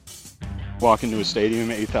walk into a stadium,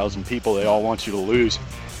 8,000 people, they all want you to lose.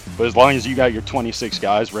 But as long as you got your 26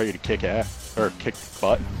 guys ready to kick ass or kick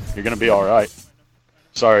butt, you're gonna be all right.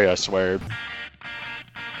 Sorry, I swear.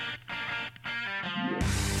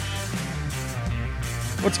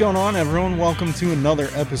 What's going on, everyone? Welcome to another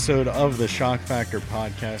episode of the Shock Factor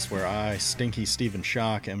podcast, where I, Stinky Stephen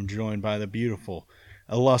Schoch, am joined by the beautiful,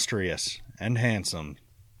 illustrious, and handsome,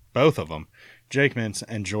 both of them, Jake Mintz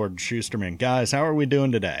and Jordan Shusterman. Guys, how are we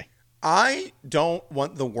doing today? I don't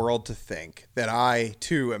want the world to think that I,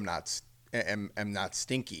 too, am not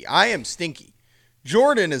stinky. I am stinky.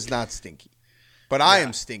 Jordan is not stinky, but I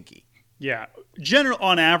am stinky. Yeah.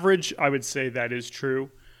 On average, I would say that is true.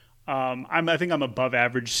 I think I'm above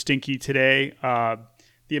average stinky today.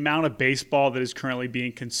 The amount of baseball that is currently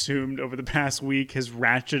being consumed over the past week has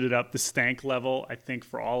ratcheted up the stank level, I think,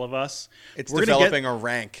 for all of us. We're developing a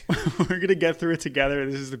rank. We're going to get through it together.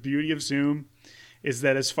 This is the beauty of Zoom, is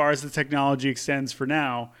that as far as the technology extends for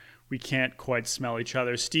now, we can't quite smell each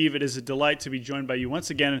other. Steve, it is a delight to be joined by you once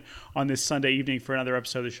again on this Sunday evening for another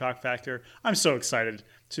episode of The Shock Factor. I'm so excited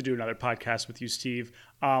to do another podcast with you, Steve.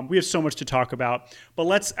 We have so much to talk about. But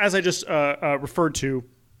let's, as I just referred to,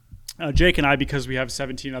 Jake and I, because we have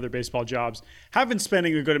 17 other baseball jobs, have been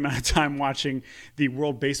spending a good amount of time watching the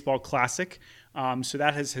World Baseball Classic. So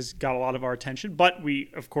that has got a lot of our attention. But we,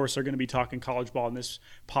 of course, are going to be talking college ball in this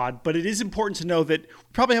pod. But it is important to know that we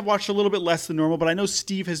probably have watched a little bit less than normal, but I know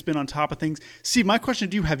Steve has been on top of things. Steve, my question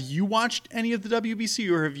to you, have you watched any of the WBC,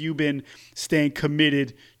 or have you been staying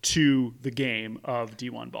committed to the game of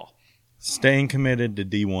D1 ball? Staying committed to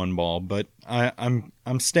D1 ball, but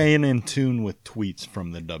I'm staying in tune with tweets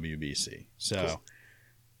from the WBC. So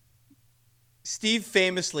Steve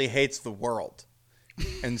famously hates the world.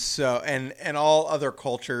 And so, and all other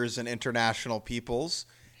cultures and international peoples.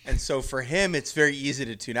 And so for him, it's very easy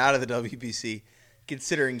to tune out of the WBC,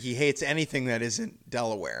 considering he hates anything that isn't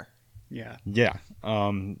Delaware. Yeah. Yeah.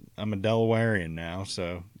 I'm a Delawarean now,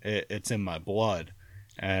 so it's in my blood.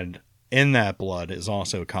 And in that blood is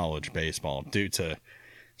also college baseball. Due to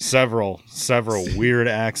several weird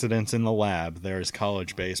accidents in the lab, there is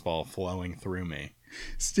college baseball flowing through me.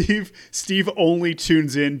 Steve only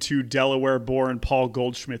tunes in to Delaware-born Paul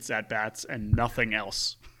Goldschmidt's at-bats and nothing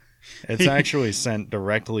else. It's actually sent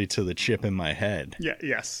directly to the chip in my head. Yeah,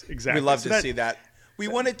 yes, exactly. We love to see that. We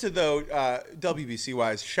wanted to, though,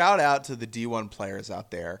 WBC-wise, shout out to the D1 players out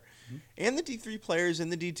there and the D3 players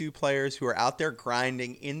and the D2 players who are out there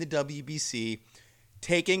grinding in the WBC,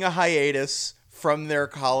 taking a hiatus from their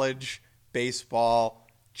college baseball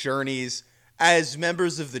journeys. As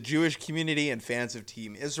members of the Jewish community and fans of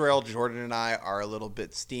Team Israel, Jordan and I are a little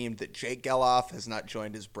bit steamed that Jake Geloff has not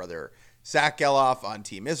joined his brother Zach Geloff on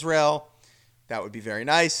Team Israel. That would be very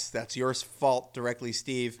nice. That's your fault directly,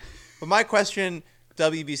 Steve. But my question,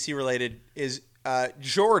 WBC related, is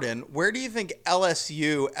Jordan, where do you think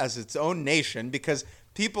LSU as its own nation, because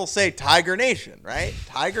people say Tiger Nation, right?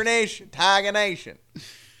 Tiger Nation, Tiger Nation.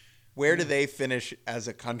 Where do they finish as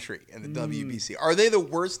a country in the WBC? Are they the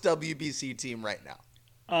worst WBC team right now?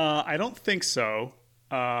 I don't think so.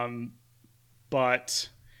 But,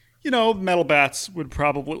 metal bats would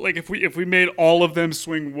probably, like, if we made all of them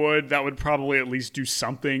swing wood, that would probably at least do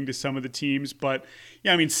something to some of the teams. But,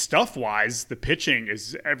 yeah, I mean, stuff-wise, the pitching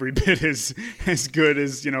is every bit as good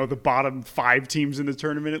as, the bottom 5 teams in the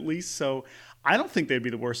tournament at least. So I don't think they'd be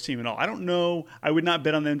the worst team at all. I don't know. I would not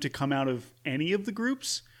bet on them to come out of any of the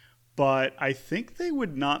groups. But I think they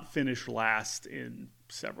would not finish last in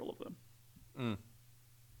several of them.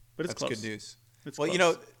 But it's That's close. Good news. It's well,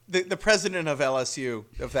 close. The president of LSU,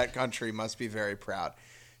 of that country, must be very proud.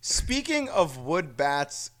 Speaking of wood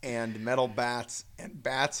bats and metal bats and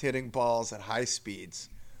bats hitting balls at high speeds,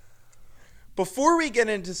 before we get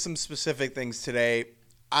into some specific things today,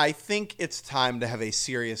 I think it's time to have a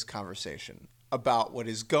serious conversation about what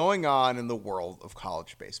is going on in the world of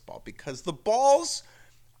college baseball, because the balls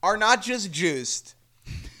are not just juiced,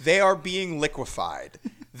 they are being liquefied.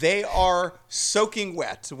 They are soaking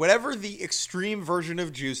wet. Whatever the extreme version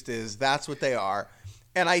of juiced is, that's what they are.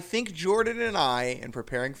 And I think Jordan and I, in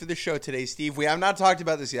preparing for the show today, Steve, we have not talked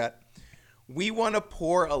about this yet, we want to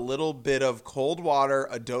pour a little bit of cold water,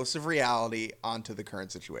 a dose of reality onto the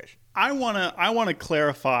current situation. I want to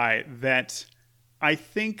clarify that I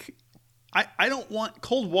think I don't want,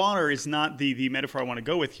 cold water is not the metaphor I want to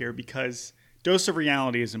go with here, because dose of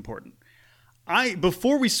reality is important.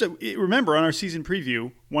 Remember on our season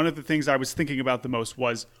preview, one of the things I was thinking about the most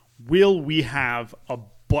was, will we have a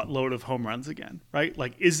buttload of home runs again, right?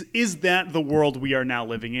 Like, is that the world we are now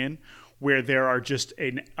living in, where there are just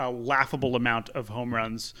a laughable amount of home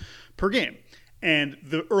runs per game? And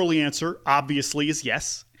the early answer, obviously, is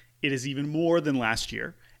yes. It is even more than last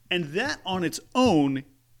year. And that on its own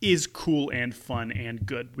is cool and fun and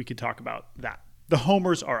good. We could talk about that. The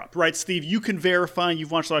homers are up, right, Steve? You can verify.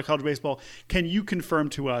 You've watched a lot of college baseball. Can you confirm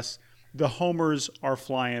to us the homers are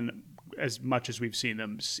flying as much as we've seen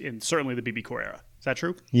them in certainly the BB Core era? Is that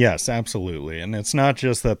true? Yes, absolutely. And it's not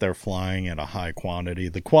just that they're flying at a high quantity.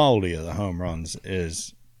 The quality of the home runs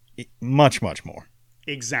is much, much more.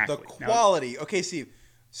 Exactly. The quality. Okay, Steve.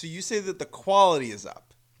 So you say that the quality is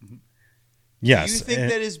up. Yes. Do you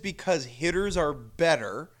think that is because hitters are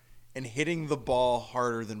better and hitting the ball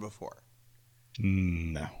harder than before?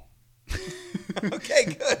 No. Okay,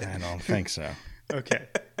 good. I don't think so. Okay.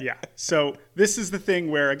 Yeah. So this is the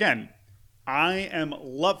thing where, again, I am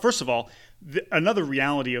first of all, another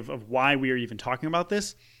reality of why we are even talking about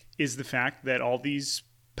this is the fact that all these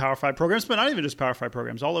Power 5 programs, but not even just Power 5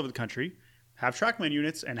 programs, all over the country have TrackMan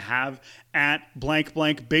units and have at blank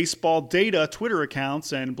blank baseball data Twitter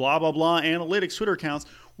accounts and blah, blah, blah analytics Twitter accounts,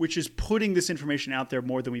 which is putting this information out there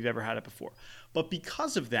more than we've ever had it before. But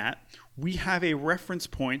because of that, we have a reference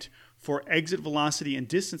point for exit velocity and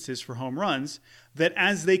distances for home runs that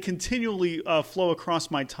as they continually flow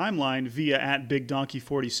across my timeline via at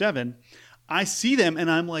BigDonkey47, I see them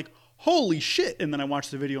and I'm like, holy shit. And then I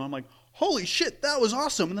watch the video and I'm like, holy shit, that was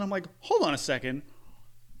awesome. And then I'm like, hold on a second.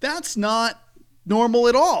 That's not normal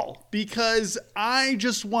at all, because I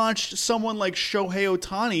just watched someone like Shohei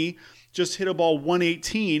Ohtani just hit a ball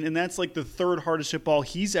 118, and that's like the third hardest hit ball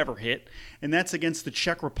he's ever hit, and that's against the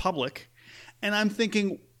Czech Republic. And I'm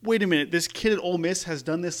thinking, wait a minute, this kid at Ole Miss has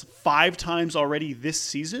done this 5 times already this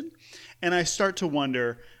season? And I start to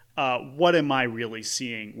wonder, what am I really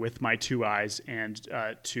seeing with my 2 eyes and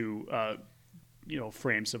 2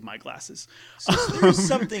 frames of my glasses? So there's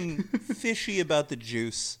something fishy about the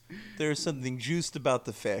juice. There's something juiced about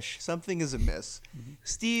the fish. Something is amiss. Mm-hmm.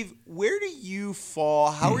 Steve, where do you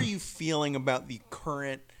fall? How are you feeling about the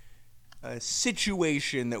current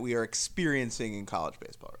situation that we are experiencing in college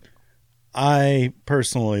baseball right now? I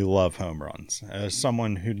personally love home runs. As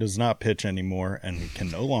someone who does not pitch anymore and who can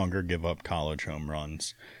no longer give up college home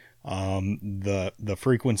runs, the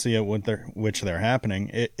frequency at which they're happening,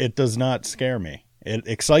 it does not scare me. It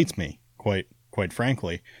excites me, quite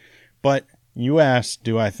frankly. But you asked,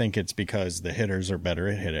 do I think it's because the hitters are better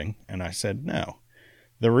at hitting? And I said no.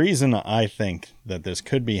 The reason I think that this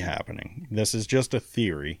could be happening, this is just a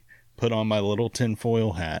theory, put on my little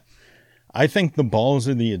tinfoil hat. I think the balls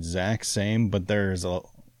are the exact same, but there's a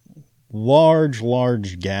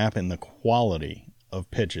large gap in the quality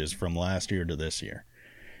of pitches from last year to this year.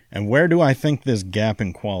 And where do I think this gap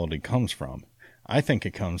in quality comes from? I think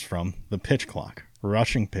it comes from the pitch clock,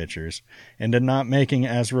 rushing pitchers into not making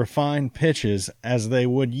as refined pitches as they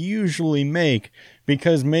would usually make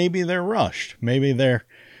because maybe they're rushed. Maybe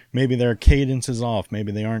their cadence is off.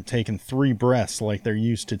 Maybe they aren't taking 3 breaths like they're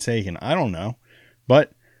used to taking. I don't know.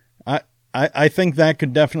 But I think that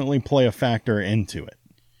could definitely play a factor into it.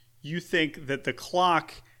 You think that the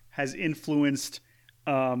clock has influenced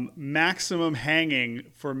maximum hanging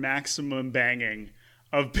for maximum banging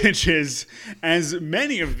of pitches, as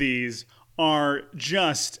many of these are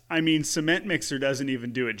just, Cement Mixer doesn't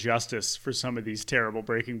even do it justice for some of these terrible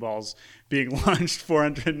breaking balls being launched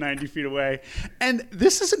 490 feet away. And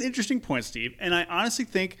this is an interesting point, Steve. And I honestly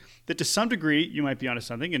think that to some degree, you might be onto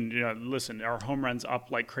something. And listen, our home runs up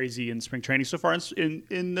like crazy in spring training so far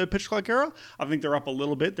in the pitch clock era. I think they're up a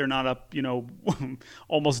little bit. They're not up,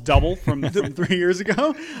 almost double from 3 years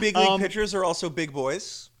ago. Big league pitchers are also big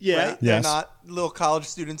boys. Yeah. Right? They're not little college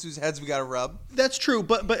students whose heads we got to rub. That's true.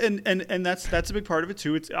 But that's a big part of it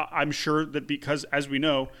too. It's I'm sure that because, as we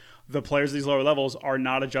know, the players at these lower levels are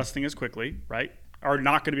not adjusting as quickly, right? Are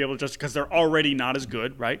not going to be able to adjust because they're already not as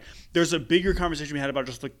good, right? There's a bigger conversation we had about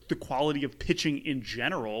just like the quality of pitching in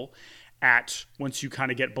general at once you kind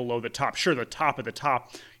of get below the top. Sure, the top of the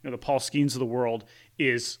top, the Paul Skeens of the world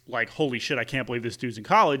is like, holy shit, I can't believe this dude's in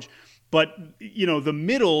college. But, the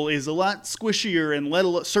middle is a lot squishier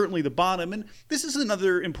and certainly the bottom. And this is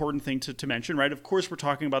another important thing to mention, right? Of course, we're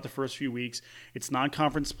talking about the first few weeks. It's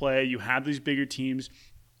non-conference play. You have these bigger teams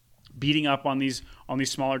beating up on these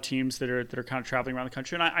smaller teams that are kind of traveling around the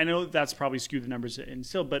country. And I know that's probably skewed the numbers in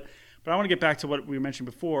still, but I want to get back to what we mentioned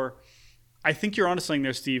before. I think you're onto something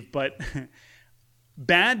there, Steve, but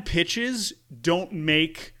bad pitches don't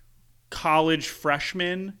make college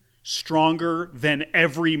freshmen stronger than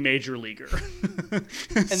every major leaguer. And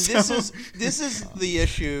this is the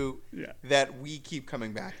issue that we keep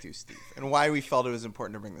coming back to, Steve, and why we felt it was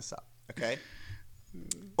important to bring this up. Okay?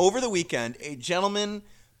 Over the weekend, a gentleman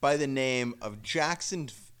by the name of Jackson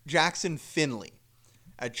Finley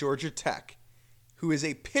at Georgia Tech, who is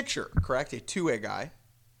a pitcher, correct? A two-way guy,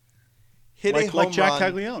 hit a home like Jack run.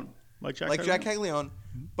 Caglione. Like Jack Caglione.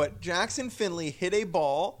 But Jackson Finley hit a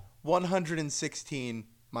ball 116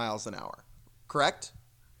 miles an hour. Correct?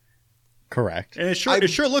 Correct. And it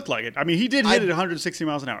sure looked like it. I mean, he did hit it 160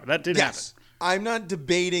 miles an hour. That did happen. I'm not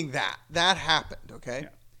debating that. That happened, okay? Yeah.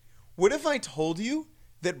 What if I told you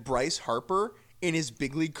that Bryce Harper in his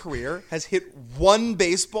big league career has hit one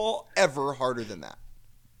baseball ever harder than that?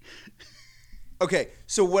 Okay,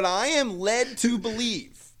 so what I am led to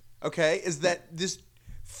believe, okay, is that this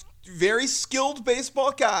very skilled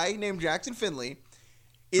baseball guy named Jackson Finley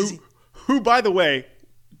is... Who, by the way,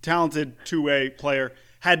 talented two-way player,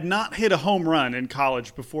 had not hit a home run in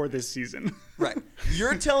college before this season. Right.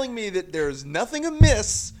 You're telling me that there's nothing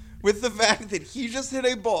amiss with the fact that he just hit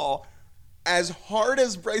a ball as hard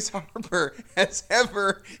as Bryce Harper has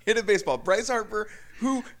ever hit a baseball. Bryce Harper,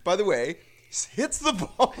 who, by the way, hits the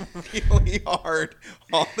ball really hard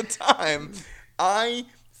all the time. I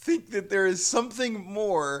think that there is something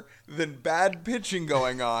more than bad pitching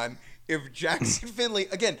going on if Jackson Finley,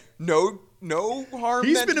 again, no harm.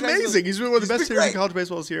 He's been amazing. He's been one of the best hitters in college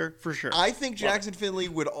baseball this year, for sure. I think Jackson Finley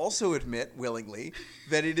would also admit willingly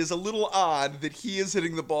that it is a little odd that he is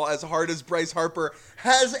hitting the ball as hard as Bryce Harper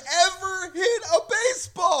has ever hit a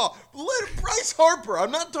baseball. Let Bryce Harper,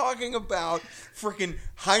 I'm not talking about freaking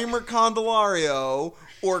Heimer Candelario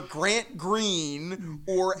or Grant Green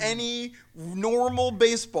or any normal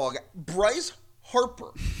baseball guy. Bryce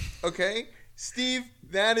Harper, okay? Steve,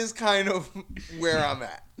 that is kind of where I'm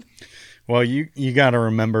at. Well, you got to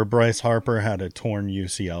remember Bryce Harper had a torn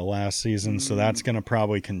UCL last season, so that's going to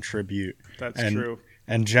probably contribute. That's true.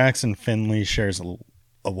 And Jackson Finley shares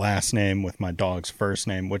a last name with my dog's first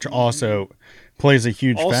name, which also plays a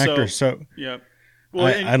huge factor. So yeah, well,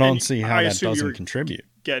 I don't see how that doesn't contribute.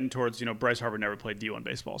 Getting towards, Bryce Harper never played D1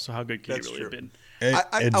 baseball, so how good can he really have been?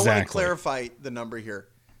 I want to clarify the number here.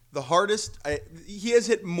 The hardest, he has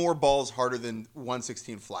hit more balls harder than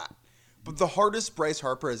 116 flat. But the hardest Bryce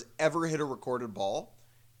Harper has ever hit a recorded ball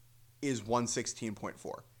is 116.4.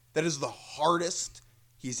 That is the hardest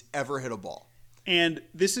he's ever hit a ball. And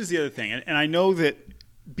this is the other thing. And I know that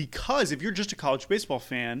because if you're just a college baseball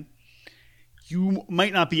fan, you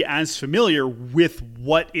might not be as familiar with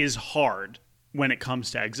what is hard when it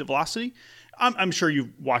comes to exit velocity. I'm sure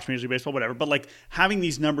you've watched Major League Baseball, whatever, but like having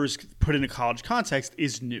these numbers put in a college context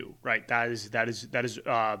is new, right? That is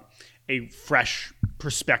a fresh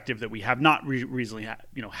perspective that we have not recently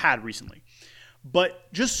had recently.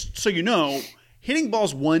 But just so you know, hitting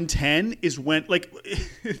balls 110 is when, like,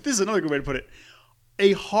 this is another good way to put it.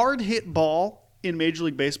 A hard hit ball in Major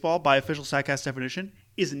League Baseball by official StatCast definition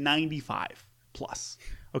is 95 plus.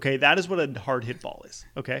 Okay, that is what a hard hit ball is.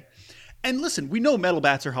 Okay. And listen, we know metal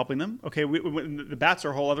bats are helping them. Okay, the bats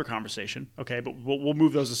are a whole other conversation. Okay, but we'll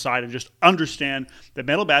move those aside and just understand that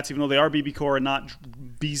metal bats, even though they are BB core and not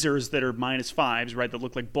Beezers that are -5s, right, that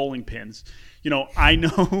look like bowling pins. I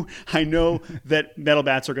know that metal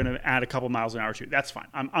bats are going to add a couple miles an hour too. That's fine.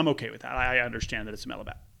 I'm okay with that. I understand that it's a metal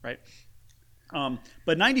bat, right?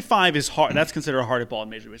 But 95 is hard. That's considered a hard hit ball in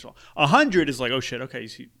Major League Baseball. 100 is like, oh shit, okay,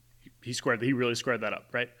 he really squared that up,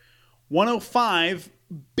 right? 105.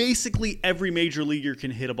 Basically, every major leaguer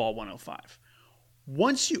can hit a ball 105.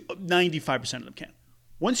 95% of them can.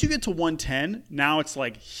 Once you get to 110, now it's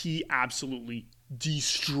like he absolutely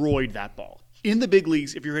destroyed that ball. In the big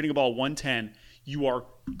leagues, if you're hitting a ball 110, you are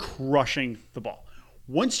crushing the ball.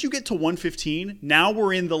 Once you get to 115, now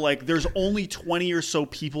we're in the there's only 20 or so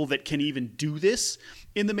people that can even do this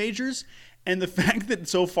in the majors. And the fact that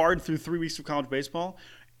so far through 3 weeks of college baseball,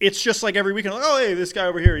 it's just like every weekend, like, oh, hey, this guy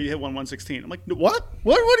over here, he hit 116. I'm like, what?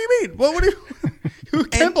 What do you mean? What do you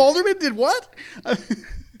Kemp Alderman did what?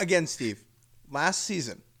 Again, Steve, last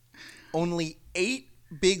season, only 8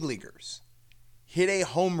 big leaguers hit a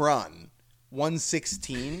home run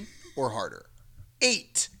 116 or harder.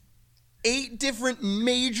 8. 8 different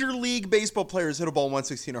Major League Baseball players hit a ball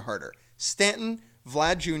 116 or harder. Stanton,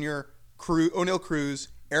 Vlad Jr., O'Neal Cruz,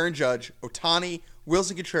 Aaron Judge, Ohtani,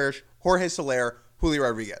 Wilson Contreras, Jorge Soler, Julio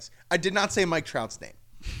Rodriguez. I did not say Mike Trout's name.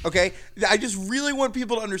 Okay? I just really want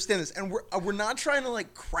people to understand this. And we're not trying to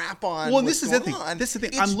crap on what's going on. This is the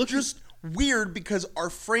thing. It's just weird because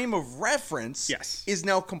our frame of reference is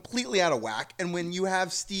now completely out of whack. And when you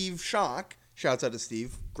have Steve Schoch, shouts out to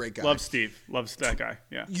Steve, great guy. Love Steve. Loves that guy.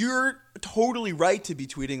 Yeah. You're totally right to be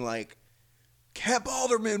tweeting Kemp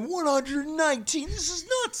Alderman 119. This is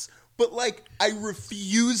nuts. But I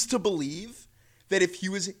refuse to believe that if he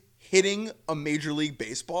was hitting a Major League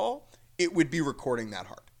Baseball, it would be recording that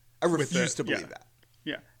hard. I refuse to believe that.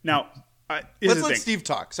 Yeah. Now, Let's let Steve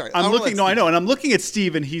talk. Sorry, I'm looking. No, I know, and I'm looking at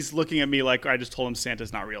Steve, and he's looking at me like I just told him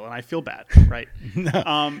Santa's not real, and I feel bad, right?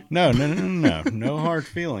 No hard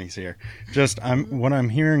feelings here. Just what I'm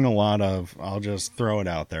hearing a lot of. I'll just throw it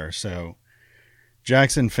out there. So,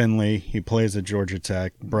 Jackson Finley, he plays at Georgia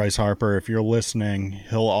Tech. Bryce Harper, if you're listening,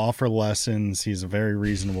 he'll offer lessons. He's a very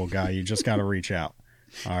reasonable guy. You just got to reach out.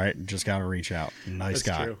 All right, just got to reach out. Nice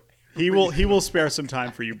guy. True. He will spare some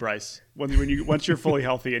time for you, Bryce. Once you're fully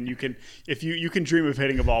healthy and you can dream of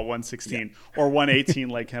hitting a ball 116 or 118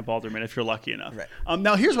 like Kemp Alderman if you're lucky enough. Right.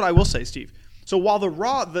 Now here's what I will say, Steve. So while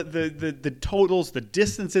the totals, the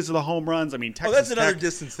distances of the home runs, I mean, Texas that's another Tech,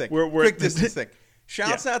 distance thing. Quick distance thing.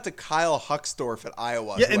 Shouts out to Kyle Huckstorf at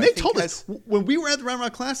Iowa. Yeah, and they told us when we were at the Round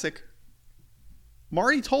Rock Classic.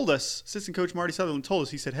 Marty told us, assistant coach Marty Sutherland told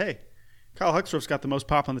us. He said, "Hey, Kyle Huckstorf's got the most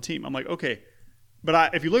pop on the team." I'm like, okay.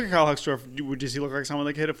 But if you look at Kyle Huckstorf, does he look like someone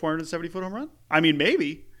that could hit a 470-foot home run? I mean,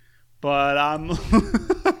 maybe. But there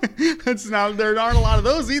aren't a lot of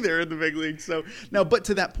those either in the big league. So now, but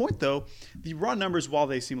to that point, though, the raw numbers, while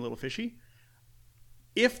they seem a little fishy,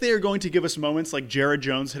 if they're going to give us moments like Jared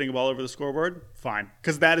Jones hitting a ball over the scoreboard, fine.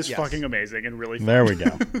 Because that is fucking amazing and really fun. There we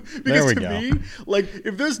go. Because to me, like,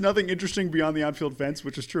 if there's nothing interesting beyond the on-field fence,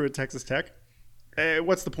 which is true at Texas Tech,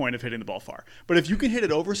 what's the point of hitting the ball far? But if you can hit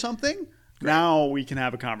it over something, now we can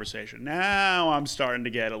have a conversation. Now I'm starting to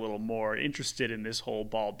get a little more interested in this whole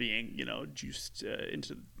ball being, juiced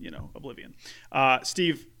into, oblivion.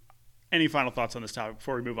 Steve, any final thoughts on this topic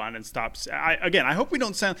before we move on and stop? I hope we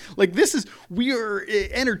don't sound like we are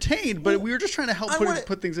entertained, but we were just trying to help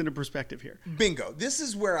put things into perspective here. Bingo. This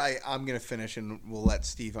is where I'm going to finish, and we'll let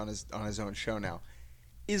Steve on his own show now.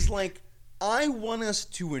 Is like, I want us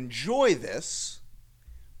to enjoy this,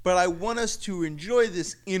 but I want us to enjoy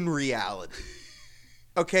this in reality.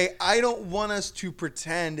 Okay? I don't want us to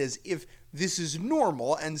pretend as if this is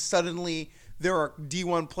normal and suddenly there are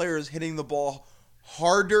D1 players hitting the ball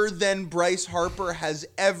harder than Bryce Harper has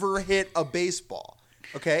ever hit a baseball.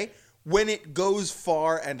 Okay? When it goes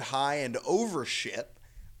far and high and over shit,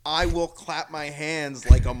 I will clap my hands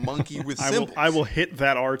like a monkey with cymbals. I will hit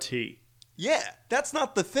that RT. Yeah, that's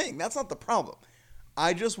not the thing. That's not the problem.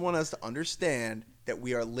 I just want us to understand that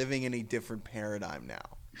we are living in a different paradigm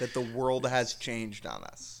now, that the world has changed on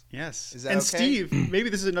us. Yes. Is that and okay? Steve, maybe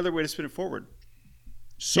this is another way to spin it forward.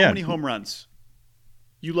 So many home runs.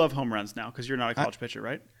 You love home runs now because you're not a college pitcher,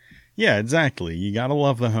 right? Yeah, exactly. You got to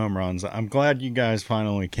love the home runs. I'm glad you guys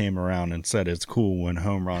finally came around and said it's cool when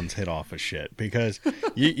home runs hit off of shit, because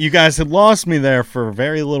you guys had lost me there for a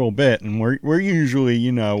very little bit, and we're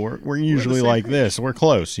usually, we're usually like page. This. We're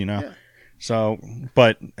close, Yeah. So,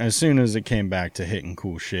 but as soon as it came back to hitting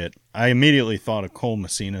cool shit, I immediately thought of Cole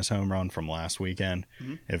Messina's home run from last weekend.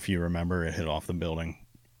 Mm-hmm. If you remember, it hit off the building.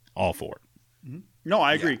 All for it. Mm-hmm. No,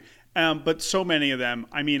 I agree. But so many of them.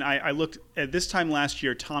 I mean, I looked at this time last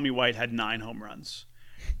year, Tommy White had 9 home runs.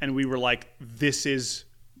 And we were like, this is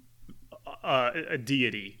a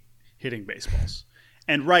deity hitting baseballs.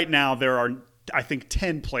 And right now there are, I think,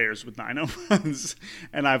 10 players with 9 home runs,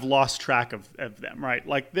 and I've lost track of them, right?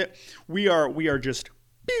 Like, we are just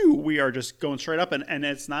going straight up, and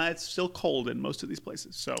it's still cold in most of these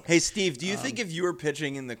places. So, hey, Steve, do you think if you were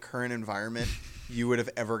pitching in the current environment, you would have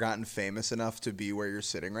ever gotten famous enough to be where you're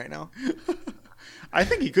sitting right now? I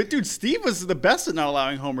think he could. Dude, Steve was the best at not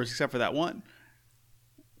allowing homers except for that one.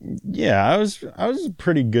 Yeah, I was a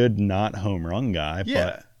pretty good not home run guy. Yeah,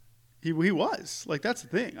 but he was. Like, that's the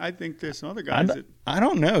thing. I think there's some other guys I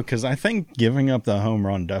don't know, because I think giving up the home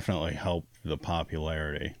run definitely helped the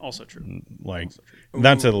popularity. Also true. Like,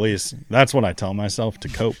 that's at least, that's what I tell myself to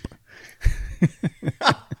cope.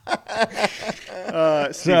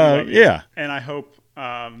 So yeah, and I hope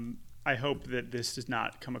that this does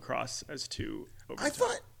not come across as too over the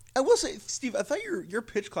top. I will say, Steve, I thought your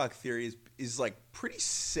pitch clock theory is like pretty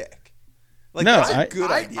sick. Like, no, that's a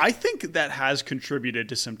good idea. I think that has contributed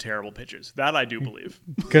to some terrible pitches. That I do believe.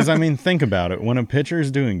 Because, I mean, think about it. When a pitcher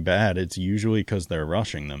is doing bad, it's usually because they're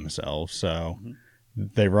rushing themselves. So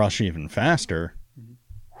they rush even faster.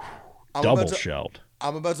 Double shelled.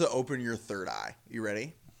 I'm about to open your third eye. You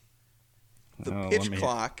ready? The pitch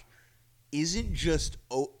clock isn't just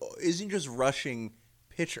rushing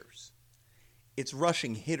pitchers. It's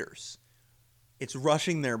rushing hitters. It's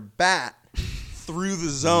rushing their bat through the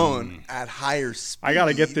zone at higher speed. I got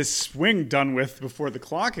to get this swing done with before the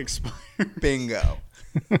clock expires. Bingo.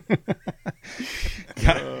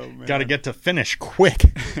 Got to get to finish quick.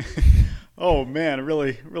 Oh man,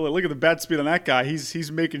 really look at the bat speed on that guy.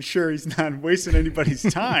 He's making sure he's not wasting anybody's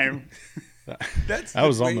time. That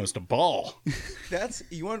was almost a ball.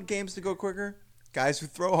 You want games to go quicker? Guys who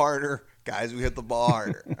throw harder, guys who hit the ball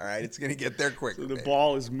harder. All right, it's going to get there quicker. So the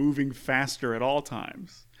ball is moving faster at all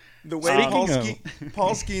times. The way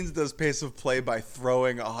Paul Skeens does pace of play by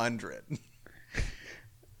throwing 100.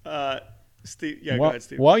 Steve, go ahead,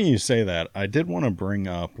 Steve. While you say that, I did want to bring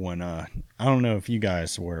up when I don't know if you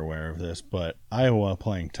guys were aware of this, but Iowa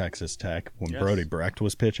playing Texas Tech when Brody Brecht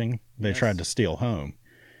was pitching, they tried to steal home,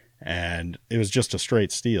 and it was just a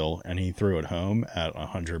straight steal, and he threw it home at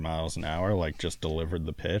 100 miles an hour, like just delivered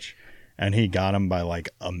the pitch, and he got him by like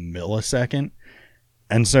a millisecond,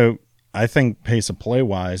 and so I think pace of play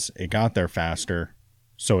wise, it got there faster,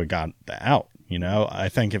 so it got the out. You know, I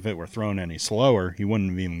think if it were thrown any slower, he wouldn't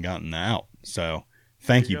have even gotten the out. So,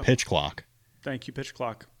 thank you, pitch clock. Thank you, pitch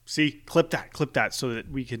clock. See, clip that so that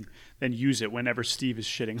we can then use it whenever Steve is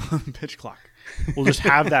shitting on the pitch clock. We'll just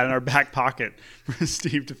have that in our back pocket for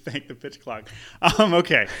Steve to thank the pitch clock.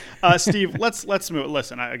 Okay, Steve, let's move.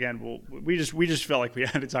 Listen, we just felt like we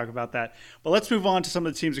had to talk about that, but let's move on to some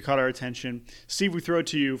of the teams that caught our attention. Steve, we throw it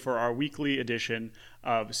to you for our weekly edition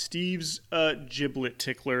of Steve's Giblet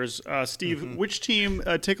Ticklers. Steve, which team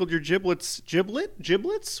tickled your giblets?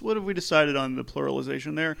 Giblets? What have we decided on the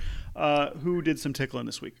pluralization there? Who did some tickling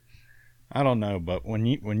this week? I don't know, but when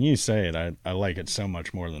you say it, I like it so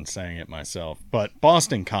much more than saying it myself. But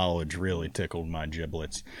Boston College really tickled my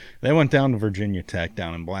giblets. They went down to Virginia Tech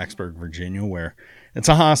down in Blacksburg, Virginia, where it's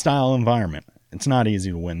a hostile environment. It's not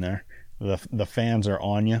easy to win there. The fans are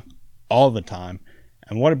on you all the time.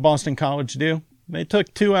 And what did Boston College do? They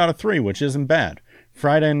took 2 out of 3, which isn't bad.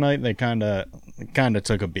 Friday night they kind of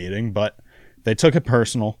took a beating, but they took it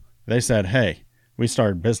personal. They said, "Hey, we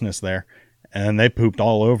started business there." And they pooped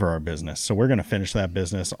all over our business. So we're going to finish that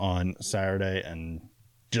business on Saturday, and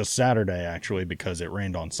just Saturday, actually, because it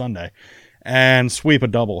rained on Sunday, and sweep a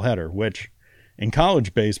doubleheader, which in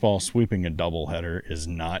college baseball, sweeping a doubleheader is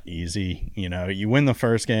not easy. You know, you win the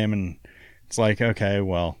first game, and it's like, okay,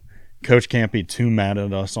 well, coach can't be too mad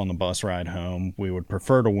at us on the bus ride home. We would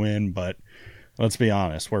prefer to win, but let's be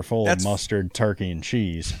honest. We're full of mustard, turkey, and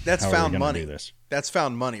cheese. That's found money. Do this? That's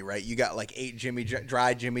found money, right? You got like 8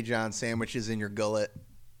 dry Jimmy John sandwiches in your gullet.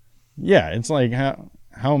 Yeah, it's like, how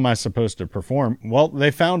am I supposed to perform? Well,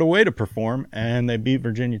 they found a way to perform, and they beat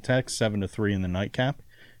Virginia Tech 7-3 in the nightcap,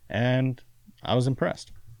 and I was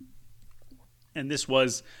impressed. And this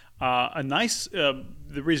was a nice, the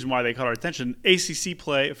reason why they caught our attention, ACC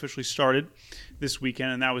play officially started this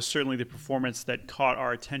weekend, and that was certainly the performance that caught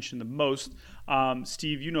our attention the most.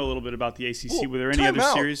 Steve, you know a little bit about the ACC. Were there any other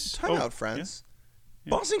series? Time out, friends. Yeah.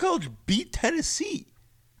 Boston College beat Tennessee.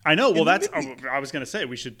 I know. Well, that's. I was going to say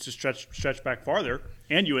we should just stretch back farther,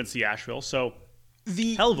 and UNC Asheville. So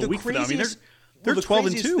hell of a week for them. I mean, they're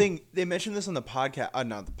 12-2. They mentioned this on the podcast.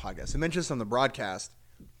 Not the podcast. They mentioned this on the broadcast.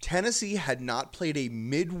 Tennessee had not played a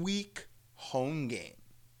midweek home game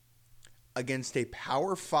against a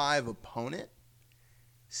Power 5 opponent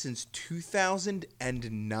since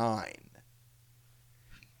 2009.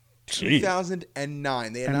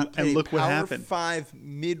 2009. They had not played a Power 5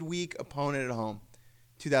 midweek opponent at home.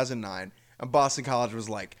 2009. And Boston College was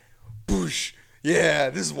like, boosh, yeah,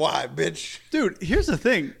 this is why, bitch. Dude, here's the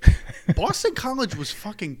thing. Boston College was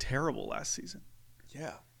fucking terrible last season.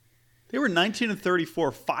 Yeah. They were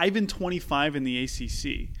 19-34, 5-25 in the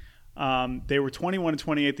ACC. They were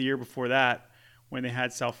 21-28 the year before that when they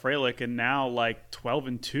had Sal Frelick, and now like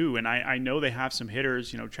 12-2. And I know they have some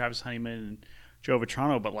hitters, Travis Honeyman and Joe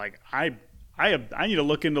Vitrano, but like I need to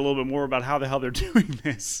look into a little bit more about how the hell they're doing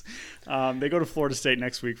this. They go to Florida State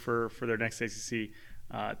next week for their next ACC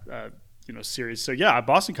series. So yeah,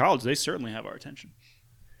 Boston College, they certainly have our attention.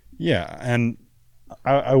 Yeah, and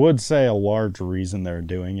I would say a large reason they're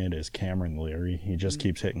doing it is Cameron Leary. He just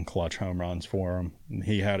keeps hitting clutch home runs for them.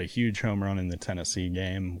 He had a huge home run in the Tennessee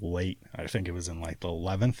game late. I think it was in like the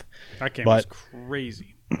 11th. That game was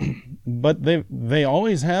crazy. But they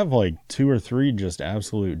always have like 2 or 3 just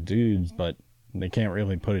absolute dudes, but they can't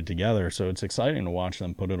really put it together. So it's exciting to watch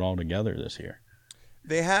them put it all together this year.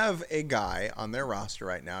 They have a guy on their roster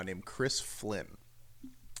right now named Chris Flynn.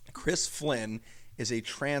 Chris Flynn is a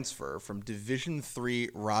transfer from Division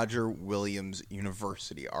III Roger Williams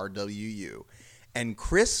University, RWU. And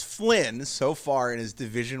Chris Flynn, so far in his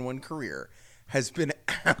Division I career, has been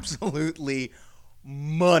absolutely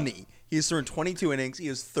money. He has thrown 22 innings, he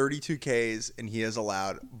has 32 Ks, and he has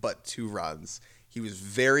allowed but 2 runs. He was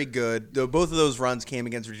very good. Though both of those runs came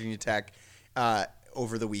against Virginia Tech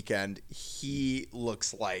over the weekend. He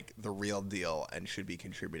looks like the real deal and should be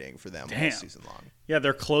contributing for them all season long. Yeah,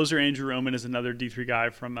 their closer, Andrew Roman, is another D3 guy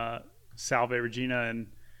from Salve Regina, and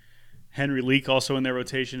Henry Leak also in their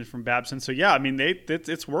rotation from Babson. So yeah, I mean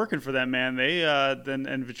it's working for them, man. They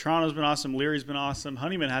and Vitrano's been awesome. Leary's been awesome.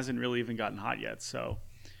 Honeyman hasn't really even gotten hot yet. So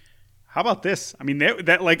how about this? I mean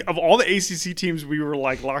that like of all the ACC teams we were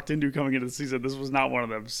like locked into coming into the season, this was not one of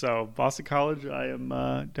them. So Boston College, I am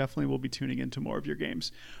definitely will be tuning into more of your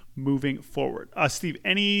games moving forward. Steve,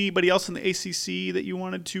 anybody else in the ACC that you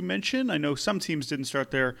wanted to mention? I know some teams didn't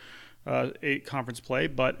start their conference play,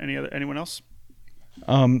 but anyone else?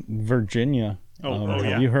 Virginia. Yeah.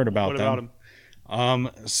 Have you heard about them?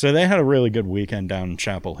 So they had a really good weekend down in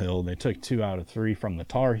Chapel Hill. They took 2 out of 3 from the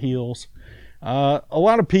Tar Heels. A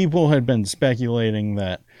lot of people had been speculating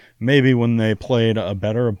that maybe when they played a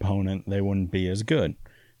better opponent, they wouldn't be as good.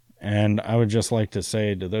 And I would just like to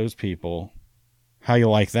say to those people, how you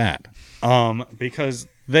like that? Because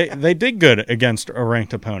they did good against a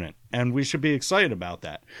ranked opponent, and we should be excited about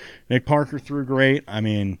that. Nick Parker threw great. I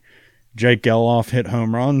mean, Jake Geloff hit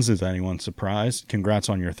home runs. Is anyone surprised? Congrats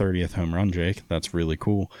on your 30th home run, Jake. That's really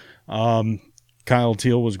cool. Kyle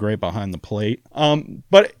Teal was great behind the plate.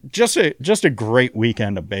 But just a great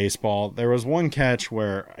weekend of baseball. There was one catch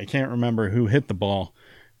where I can't remember who hit the ball,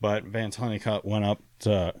 but Vance Honeycutt went up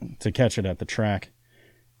to catch it at the track,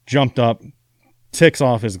 jumped up, ticks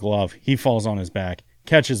off his glove. He falls on his back,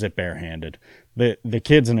 catches it barehanded. The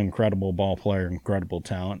kid's an incredible ball player, incredible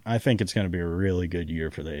talent. I think it's going to be a really good year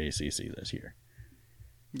for the ACC this year.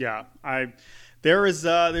 Yeah, there's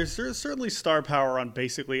certainly star power on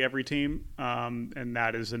basically every team, and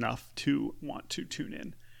that is enough to want to tune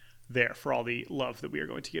in there for all the love that we are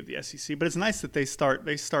going to give the SEC. But it's nice that they start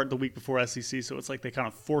the week before SEC, so it's like they kind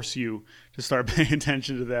of force you to start paying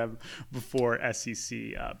attention to them before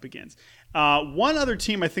SEC begins. One other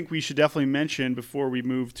team I think we should definitely mention before we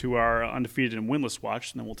move to our undefeated and winless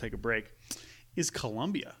watch, and then we'll take a break, is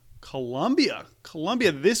Columbia. Columbia.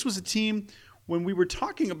 This was a team when we were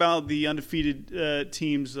talking about the undefeated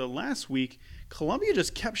teams last week. Columbia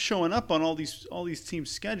just kept showing up on all these teams'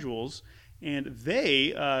 schedules, and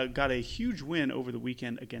they got a huge win over the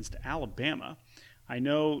weekend against Alabama. I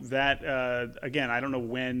know that again. I don't know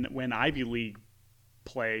when Ivy League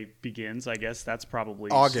play begins. I guess that's probably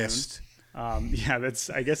August. Soon.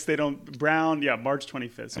 I guess they don't. Brown, March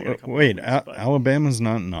 25th. So wait, Alabama's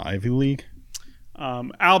not in the Ivy League?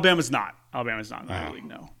 Alabama's not in the Ivy League.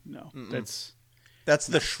 No. Mm-mm. That's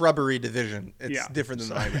the shrubbery division. It's different than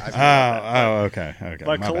the Ivy League. Okay.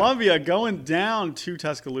 But Columbia going down to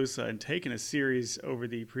Tuscaloosa and taking a series over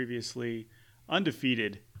the previously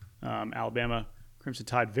undefeated Alabama Crimson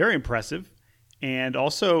Tide. Very impressive. And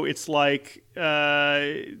also, it's like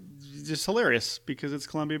just hilarious because it's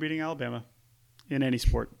Columbia beating Alabama in any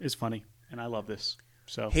sport is funny, and I love this.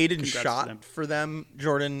 So Hayden Schott for them,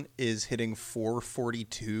 Jordan, is hitting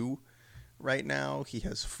 .442 right now. He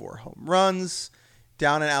has 4 home runs.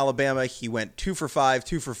 Down in Alabama, he went 2 for 5,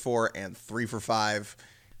 2 for 4, and 3 for 5.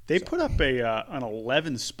 They put up an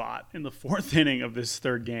 11 spot in the 4th inning of this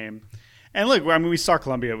third game. And look, I mean, we saw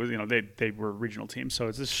Columbia. They were a regional team,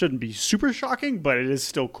 so this shouldn't be super shocking, but it is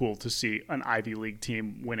still cool to see an Ivy League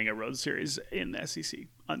team winning a road series in the SEC,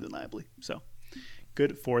 undeniably. So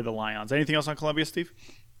good for the Lions. Anything else on Columbia, Steve?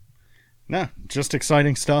 No, just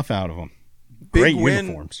exciting stuff out of them. Big Great win.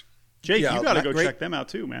 Uniforms. Jake, you got to go check them out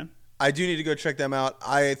too, man. I do need to go check them out.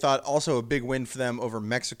 I thought also a big win for them over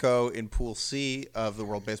Mexico in Pool C of the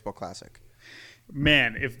World Baseball Classic.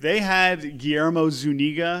 Man, if they had Guillermo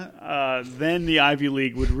Zuniga, then the Ivy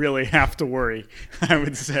League would really have to worry, I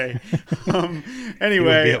would say.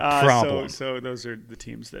 Anyway, so those are the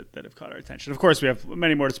teams that have caught our attention. Of course, we have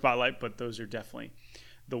many more to spotlight, but those are definitely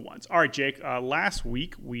the ones. All right, Jake, last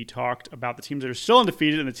week we talked about the teams that are still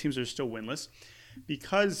undefeated and the teams that are still winless.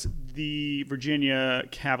 Because the Virginia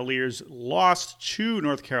Cavaliers lost to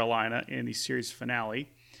North Carolina in the series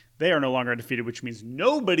finale, they are no longer undefeated, which means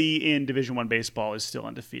nobody in Division I baseball is still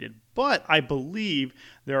undefeated. But I believe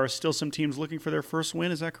there are still some teams looking for their first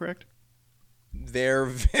win. Is that correct? There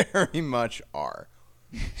very much are.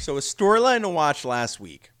 So a storyline to watch last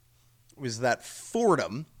week was that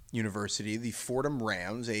Fordham University, the Fordham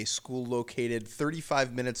Rams, a school located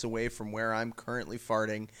 35 minutes away from where I'm currently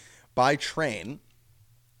farting by train,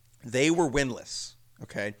 they were winless,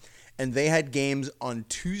 okay? And they had games on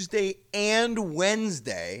Tuesday and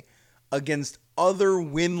Wednesday against other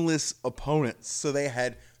winless opponents. So they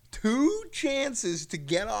had 2 chances to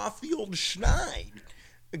get off the old schneid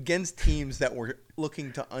against teams that were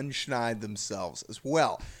looking to unschneid themselves as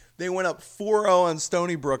well. They went up 4-0 on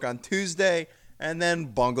Stony Brook on Tuesday and then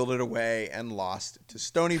bungled it away and lost to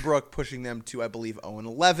Stony Brook, pushing them to, I believe,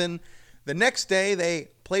 0-11. The next day,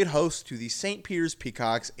 they played host to the St. Peter's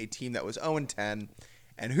Peacocks, a team that was 0-10.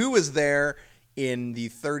 And who was there? in the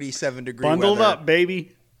 37-degree Bundled weather. up,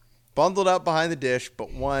 baby. Bundled up behind the dish,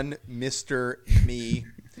 but one Mr. Me.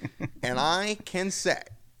 And I can say,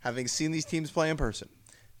 having seen these teams play in person,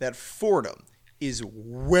 that Fordham is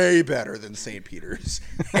way better than St. Peter's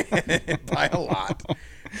by a lot.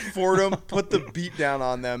 Fordham put the beat down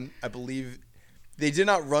on them. I believe they did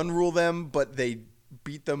not run rule them, but they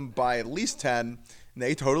beat them by at least 10, and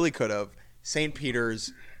they totally could have. St.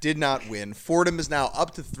 Peter's did not win. Fordham is now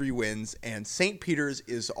up to 3 wins, and St. Peter's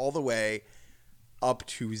is all the way up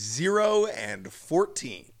to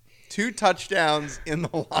 0-14. 2 touchdowns in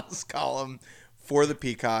the loss column for the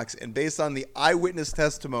Peacocks, and based on the eyewitness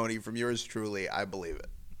testimony from yours truly, I believe it.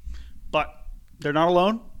 But they're not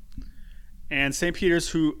alone. And St. Peter's,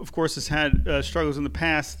 who, of course, has had struggles in the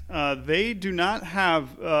past, they do not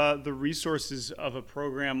have the resources of a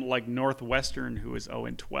program like Northwestern, who is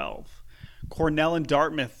 0-12. Cornell and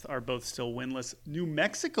Dartmouth are both still winless. New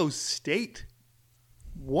Mexico State,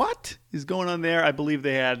 what is going on there? I believe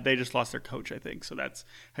they just lost their coach, I think. So that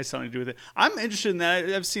has something to do with it. I'm interested in that.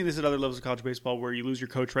 I've seen this at other levels of college baseball where you lose your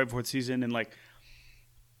coach right before the season. And you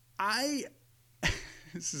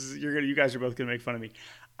guys are both going to make fun of me.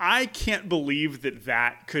 I can't believe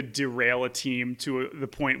that could derail a team to the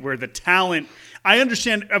point where the talent, I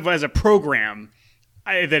understand as a program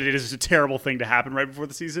that it is a terrible thing to happen right before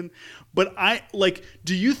the season. But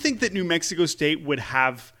do you think that New Mexico State would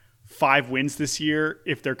have 5 wins this year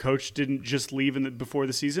if their coach didn't just leave before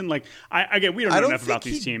the season? We don't know enough about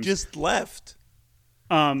these teams. Just left.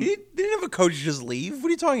 He didn't have a coach just leave. What are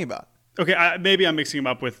you talking about? Okay, maybe I'm mixing them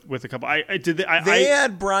up with a couple. They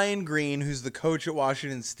had Brian Green, who's the coach at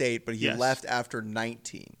Washington State, but he left after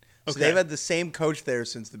 19. So they've had the same coach there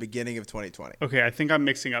since the beginning of 2020. Okay, I think I'm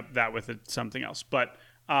mixing up that with something else. But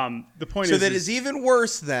the point is... So that is even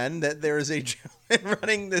worse then that there is a gentleman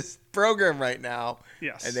running this program right now.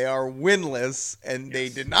 Yes. And they are winless, and they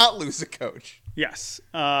did not lose a coach. Yes.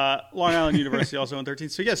 Long Island University also in 13.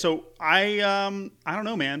 So, yeah, I don't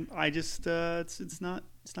know, man. I just it's not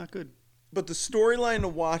good. But the storyline to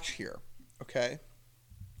watch here, okay,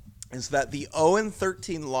 is that the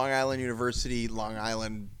 0-13 Long Island University Long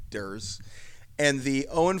Islanders and the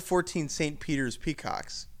 0-14 St. Peter's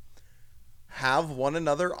Peacocks have one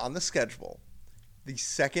another on the schedule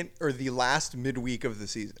the last midweek of the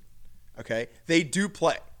season. Okay? They do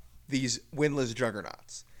play these winless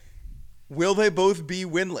juggernauts. Will they both be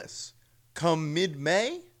winless come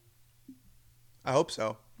mid-May? I hope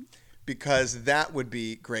so, because that would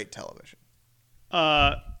be great television.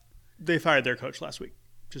 They fired their coach last week,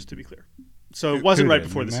 just to be clear. So it wasn't right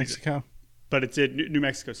before the Mexico? season. But it did. New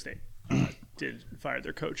Mexico State did fire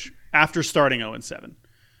their coach after starting 0-7.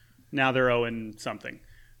 Now they're 0-something.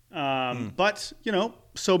 But,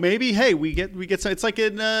 so maybe, hey, we get some, it's like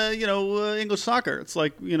in, English soccer. It's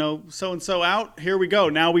like, so-and-so out, here we go.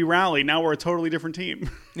 Now we rally. Now we're a totally different team.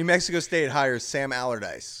 New Mexico State hires Sam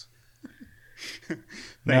Allardyce.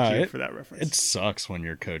 Thank you for that reference. It sucks when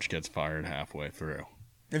your coach gets fired halfway through.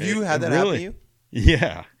 Have you had that happen to you?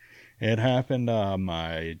 Yeah. It happened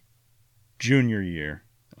my junior year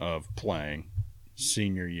of playing,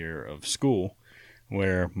 senior year of school,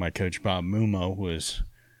 where my coach Bob Mumo was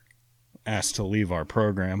asked to leave our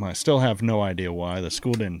program. I still have no idea why. The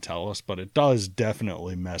school didn't tell us, but it does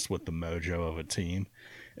definitely mess with the mojo of a team,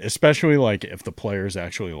 especially if the players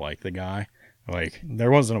actually like the guy.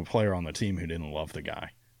 There wasn't a player on the team who didn't love the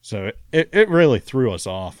guy. So it really threw us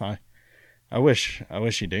off. I wish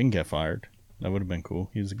he didn't get fired. That would have been cool.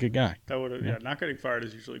 He was a good guy. That would have, not getting fired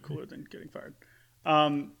is usually cooler than getting fired.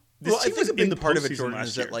 I think a big part of it, Jordan,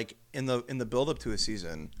 is that in the build up to a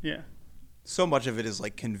season, so much of it is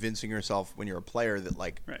convincing yourself when you're a player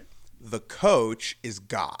that the coach is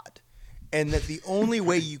God, and that the only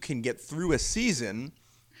way you can get through a season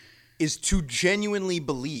is to genuinely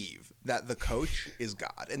believe that the coach is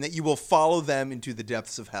God, and that you will follow them into the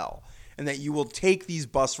depths of hell, and that you will take these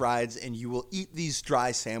bus rides and you will eat these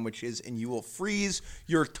dry sandwiches and you will freeze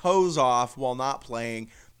your toes off while not playing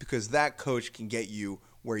because that coach can get you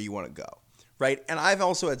where you want to go, right? And I've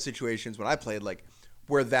also had situations when I played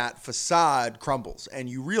where that facade crumbles and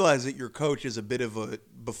you realize that your coach is a bit of a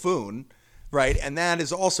buffoon, right? And that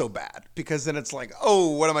is also bad because then it's oh,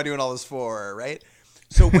 what am I doing all this for, right?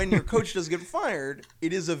 So when your coach does get fired,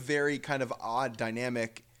 it is a very kind of odd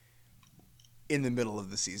dynamic in the middle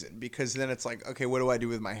of the season because then it's okay, what do I do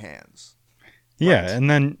with my hands? Yeah, right. And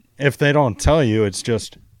then if they don't tell you, it's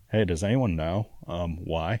just, hey, does anyone know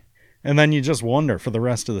why? And then you just wonder for the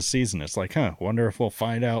rest of the season. It's wonder if we'll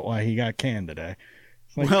find out why he got canned today.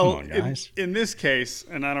 Well, come on, guys. In this case,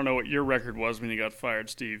 and I don't know what your record was when you got fired,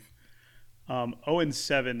 Steve,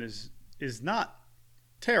 0-7 is not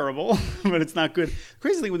terrible, but it's not good. The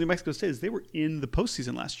crazy thing with New Mexico State is they were in the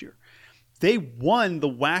postseason last year. They won the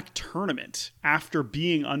WAC tournament after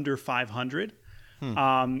being under 500.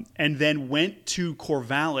 And then went to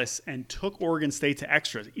Corvallis and took Oregon State to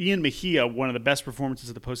extras. Ian Mejia, one of the best performances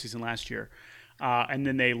of the postseason last year. And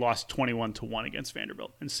then they lost 21-1 against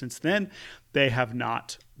Vanderbilt. And since then, they have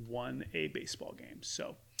not won a baseball game.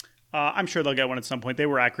 So I'm sure they'll get one at some point. They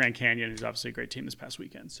were at Grand Canyon, who's obviously a great team this past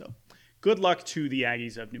weekend. So good luck to the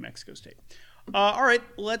Aggies of New Mexico State. All right,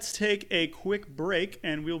 let's take a quick break,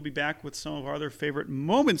 and we'll be back with some of our other favorite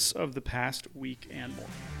moments of the past week and more.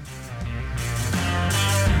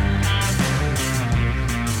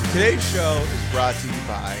 Today's show is brought to you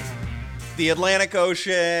by the Atlantic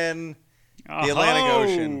Ocean. The Atlantic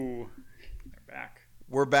Ocean. They're back.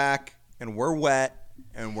 We're back, and we're wet,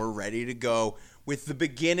 and we're ready to go. With the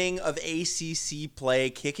beginning of ACC play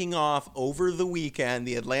kicking off over the weekend,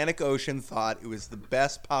 the Atlantic Ocean thought it was the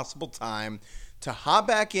best possible time to hop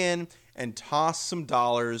back in and toss some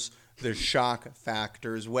dollars the Shock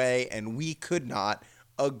Factor's way, and we could not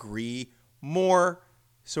agree more.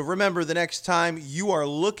 So remember, the next time you are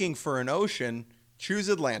looking for an ocean, choose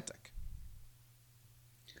Atlantic.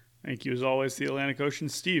 Thank you, as always, the Atlantic Ocean.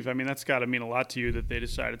 Steve, I mean, that's got to mean a lot to you that they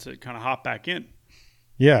decided to kind of hop back in.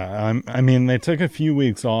 Yeah, I mean, they took a few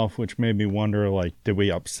weeks off, which made me wonder, like, did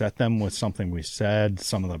we upset them with something we said,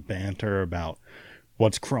 some of the banter about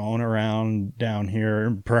what's crawling around down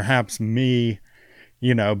here? Perhaps me,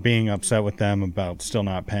 being upset with them about still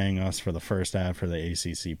not paying us for the first ad for the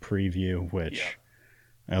ACC preview, which... Yeah.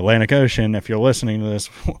 Atlantic Ocean, if you're listening to this,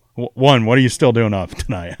 one, what are you still doing up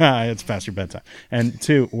tonight? It's past your bedtime. And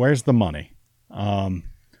two, where's the money?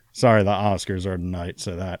 Sorry, the Oscars are tonight,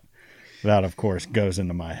 so that of course goes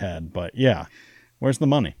into my head. But yeah, where's the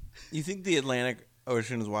money? You think the Atlantic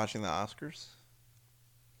Ocean is watching the Oscars?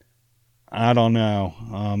 I don't know.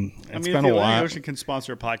 It's been a while. The Atlantic Ocean can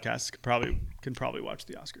sponsor a podcast, can probably watch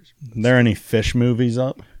the Oscars. Are there any fish movies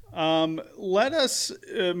up? Let us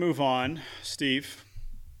move on, Steve.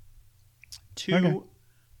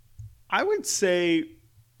 I would say,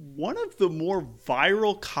 one of the more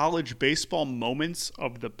viral college baseball moments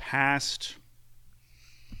of the past,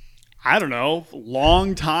 I don't know,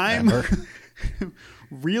 long time,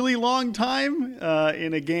 really long time,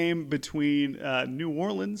 in a game between New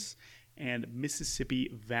Orleans and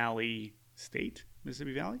Mississippi Valley State.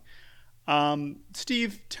 Mississippi Valley?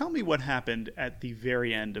 Steve, tell me what happened at the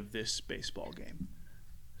very end of this baseball game.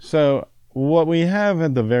 So what we have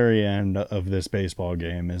at the very end of this baseball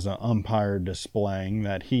game is an umpire displaying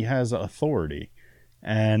that he has authority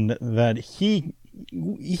and that he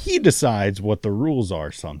decides what the rules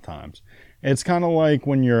are sometimes. It's kind of like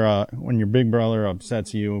when your big brother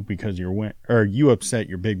upsets you because you upset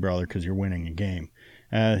your big brother because you're winning a game.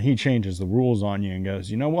 He changes the rules on you and goes,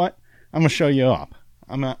 "You know what? I'm gonna show you up.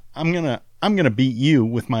 I'm gonna beat you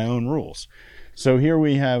with my own rules." So here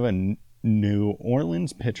we have a New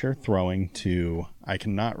Orleans pitcher throwing to, I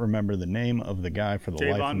cannot remember the name of the guy for the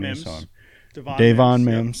life of me. Davon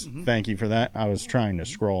Mims. Yep. Mm-hmm. Thank you for that. I was trying to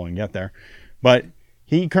scroll and get there. But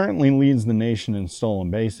he currently leads the nation in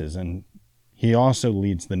stolen bases, and he also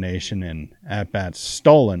leads the nation in at-bats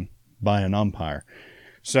stolen by an umpire.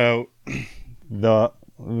 So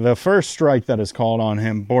the first strike that is called on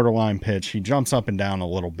him, borderline pitch, he jumps up and down a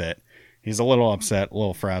little bit. He's a little upset, a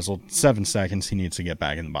little frazzled. 7 seconds, he needs to get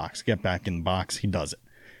back in the box. Get back in the box, he does it.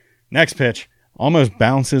 Next pitch, almost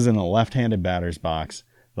bounces in a left-handed batter's box.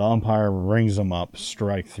 The umpire rings him up,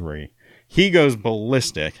 strike 3. He goes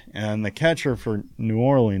ballistic, and the catcher for New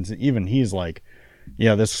Orleans, even he's like,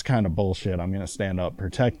 yeah, this is kind of bullshit. I'm going to stand up,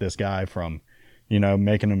 protect this guy from,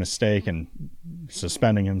 making a mistake and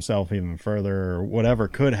suspending himself even further or whatever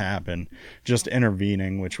could happen. Just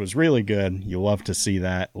intervening, which was really good. You love to see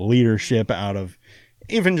that leadership out of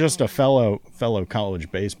even just a fellow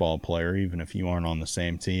college baseball player, even if you aren't on the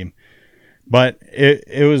same team. But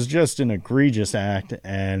it was just an egregious act,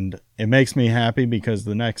 and it makes me happy because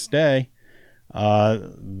the next day,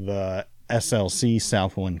 the SLC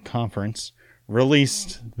Southland Conference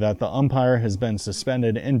released that the umpire has been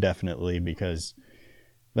suspended indefinitely because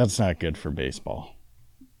that's not good for baseball.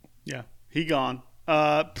 Yeah, he gone.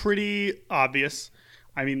 Pretty obvious.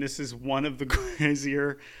 I mean, this is one of the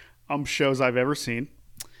crazier shows I've ever seen.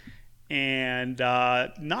 And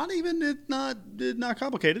not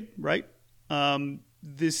complicated, right?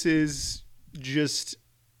 This is just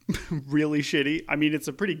really shitty. I mean, it's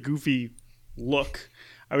a pretty goofy look.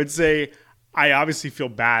 I would say I obviously feel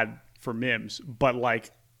bad for Mims, but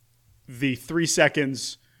like the 3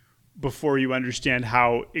 seconds before you understand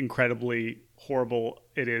how incredibly horrible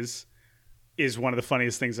it is is one of the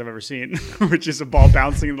funniest things I've ever seen, which is a ball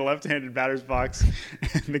bouncing in the left-handed batter's box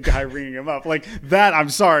and the guy ringing him up. Like that, I'm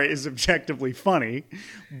sorry, is objectively funny.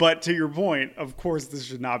 But to your point, of course, this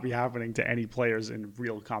should not be happening to any players in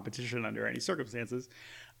real competition under any circumstances.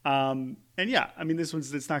 And yeah, I mean,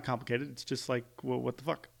 it's not complicated. It's just like, well, what the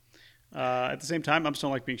fuck? At the same time, umps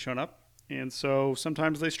don't like being shown up. And so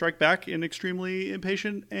sometimes they strike back in extremely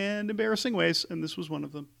impatient and embarrassing ways. And this was one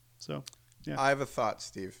of them. So, yeah. I have a thought,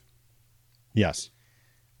 Steve. Yes.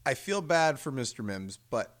 I feel bad for Mr. Mims,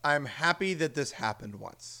 but I'm happy that this happened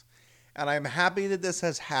once. And I'm happy that this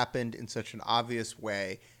has happened in such an obvious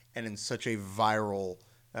way and in such a viral,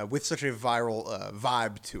 with such a viral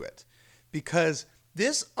vibe to it. Because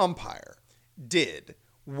this umpire did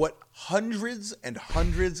what hundreds and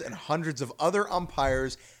hundreds and hundreds of other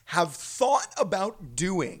umpires have thought about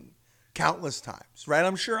doing countless times, right?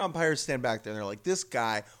 I'm sure umpires stand back there and they're like, this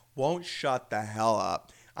guy won't shut the hell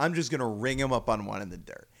up. I'm just going to ring him up on one in the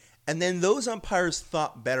dirt. And then those umpires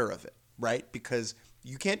thought better of it, right? Because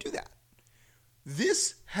you can't do that.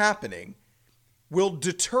 This happening will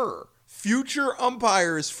deter future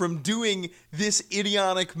umpires from doing this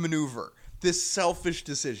idiotic maneuver, this selfish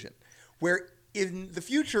decision, where in the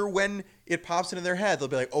future, when it pops into their head, they'll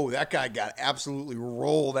be like, oh, that guy got absolutely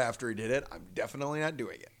rolled after he did it. I'm definitely not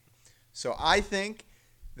doing it. So I think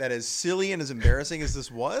that as silly and as embarrassing as this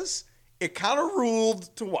was, it kind of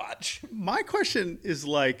ruled to watch. My question is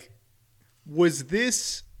like, was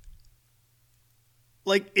this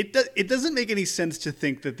like it doesn't make any sense to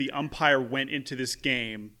think that the umpire went into this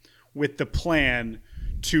game with the plan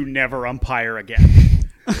to never umpire again.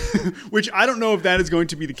 Which I don't know if that is going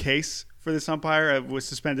to be the case for this umpire. It was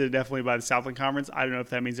suspended definitely by the Southland Conference. I don't know if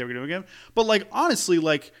that means they're going to do it again. But like honestly,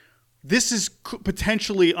 like this is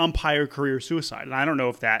potentially umpire career suicide, and I don't know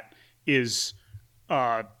if that is.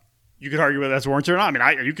 You could argue whether that's warranted or not.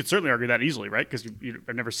 I mean, you could certainly argue that easily, right? Because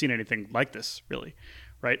I've never seen anything like this, really,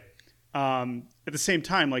 right? At the same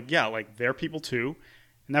time, like, yeah, like they're people too,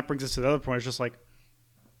 and that brings us to the other point. It's just like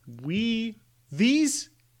these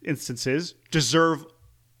instances deserve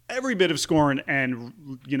every bit of scorn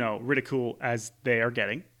and ridicule as they are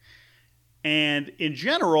getting. And in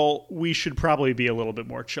general, we should probably be a little bit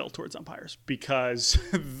more chill towards umpires because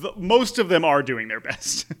most of them are doing their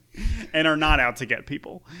best and are not out to get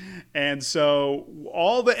people. And so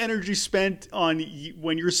all the energy spent on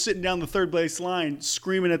when you're sitting down the third base line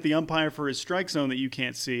screaming at the umpire for his strike zone that you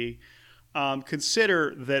can't see,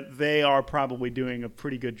 consider that they are probably doing a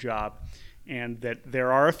pretty good job and that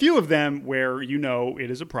there are a few of them where it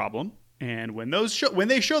is a problem. And when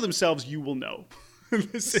they show themselves, you will know.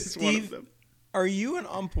 This is Steve, one of them. Are you an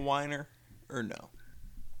ump whiner or no?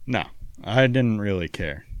 No, I didn't really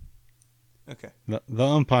care. Okay. The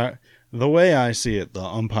umpire, the way I see it, the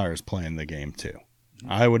umpire's playing the game too.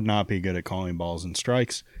 I would not be good at calling balls and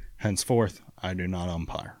strikes. Henceforth, I do not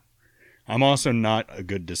umpire. I'm also not a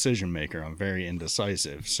good decision maker. I'm very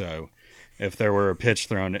indecisive. So if there were a pitch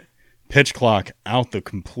thrown, pitch clock out the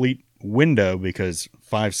complete window because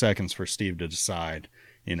 5 seconds for Steve to decide,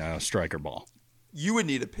 strike or ball. You would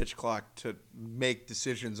need a pitch clock to make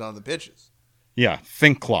decisions on the pitches. Yeah,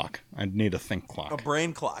 think clock. I'd need a think clock. A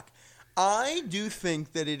brain clock. I do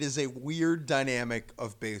think that it is a weird dynamic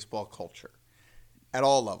of baseball culture at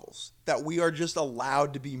all levels that we are just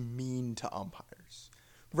allowed to be mean to umpires,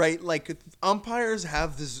 right? Like umpires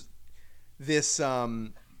have this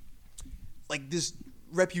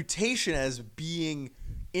reputation as being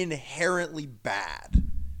inherently bad.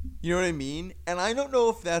 You know what I mean? And I don't know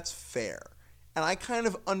if that's fair. And I kind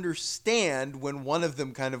of understand when one of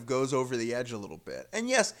them kind of goes over the edge a little bit. And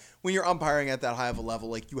yes, when you're umpiring at that high of a level,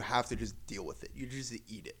 like you have to just deal with it. You just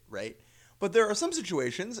eat it, right? But there are some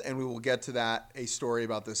situations, and we will get to a story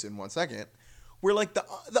about this in 1 second, where like the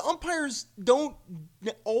umpires don't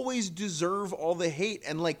always deserve all the hate.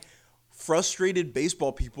 And like frustrated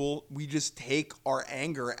baseball people, we just take our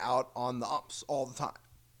anger out on the umps all the time,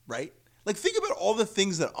 right? Like think about all the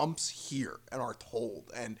things that umps hear and are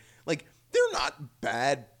told. And like they're not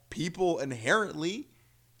bad people inherently.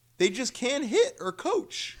 They just can't hit or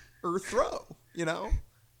coach or throw,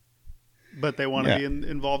 But they want to be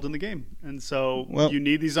involved in the game. And so you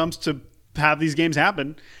need these umps to have these games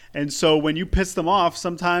happen. And so when you piss them off,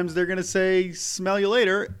 sometimes they're going to say, smell you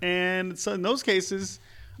later. And so in those cases,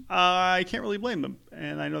 I can't really blame them.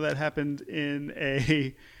 And I know that happened in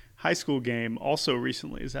a high school game also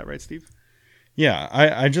recently. Is that right, Steve? Yeah,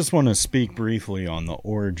 I just want to speak briefly on the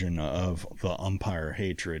origin of the umpire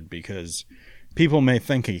hatred because people may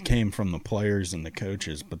think it came from the players and the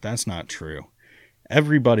coaches, but that's not true.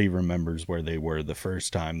 Everybody remembers where they were the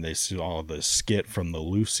first time they saw the skit from the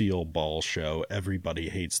Lucille Ball show, Everybody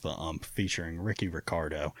Hates the Ump, featuring Ricky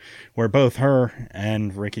Ricardo, where both her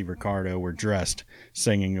and Ricky Ricardo were dressed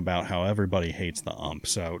singing about how everybody hates the ump.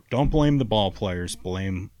 So don't blame the ball players,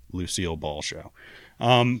 blame Lucille Ball show.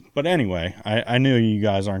 But anyway, I knew you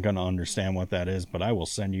guys aren't going to understand what that is, but I will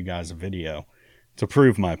send you guys a video to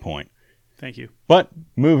prove my point. Thank you. But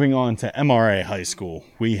moving on to MRA High School,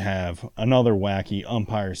 we have another wacky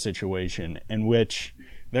umpire situation in which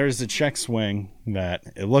there's a check swing that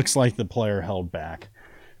it looks like the player held back.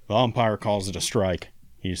 The umpire calls it a strike.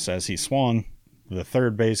 He says he swung. The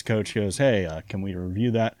third base coach goes, hey, can we review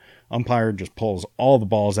that? Umpire just pulls all the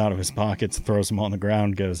balls out of his pockets, throws them on the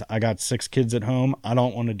ground, goes, I got 6 kids at home. I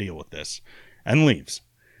don't want to deal with this, and leaves.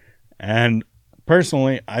 And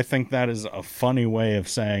personally, I think that is a funny way of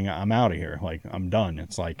saying I'm out of here. Like, I'm done.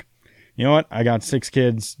 It's like, you know what? I got 6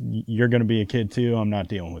 kids. You're going to be a kid too. I'm not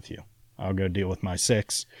dealing with you. I'll go deal with my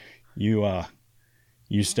 6. You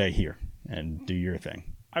stay here and do your thing.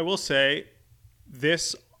 I will say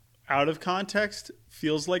this out of context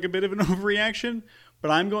feels like a bit of an overreaction, but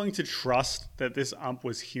I'm going to trust that this ump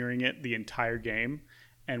was hearing it the entire game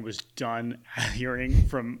and was done hearing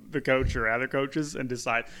from the coach or other coaches and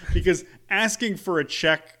decide. Because asking for a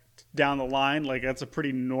check down the line, like, that's a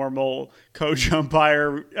pretty normal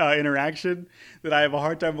coach-umpire interaction that I have a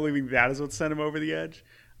hard time believing that is what sent him over the edge.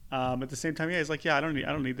 At the same time, yeah, he's like, yeah, I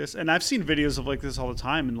don't need this. And I've seen videos of like this all the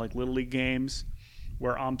time in like Little League games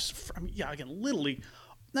where umps, Little League,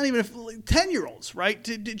 not even 10-year-olds, right?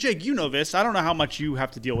 Jake, you know this. I don't know how much you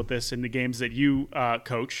have to deal with this in the games that you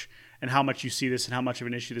coach, and how much you see this and how much of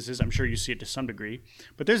an issue this is. I'm sure you see it to some degree.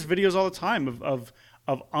 But there's videos all the time of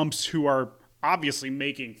umps who are obviously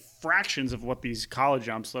making fractions of what these college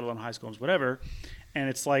umps, let alone high school umps, whatever. And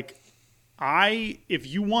it's like, if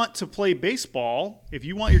you want to play baseball, if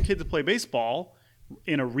you want your kid to play baseball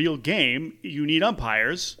in a real game, you need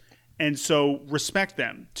umpires. And so respect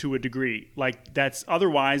them to a degree. Like, that's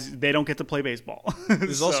otherwise they don't get to play baseball.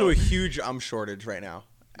 There's also a huge ump shortage right now,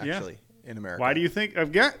 actually. Yeah. In America. Why do you think?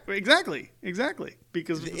 Exactly.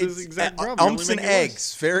 Because of this exact problem. Umps and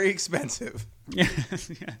eggs, very expensive.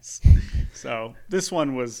 Yes. So this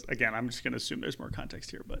one was, again, I'm just going to assume there's more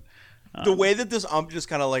context here. But the way that this ump just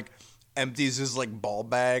kind of like empties his like ball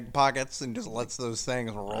bag pockets and just lets those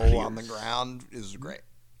things roll on the ground is great.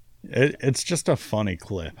 It's just a funny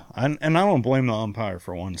clip. And I don't blame the umpire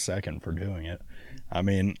for 1 second for doing it. I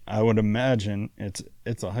mean, I would imagine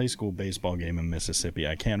it's a high school baseball game in Mississippi.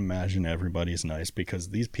 I can't imagine everybody's nice because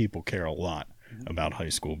these people care a lot about high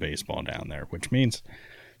school baseball down there, which means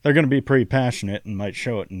they're going to be pretty passionate and might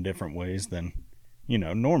show it in different ways than,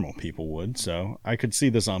 normal people would. So I could see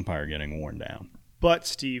this umpire getting worn down. But,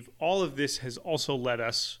 Steve, all of this has also led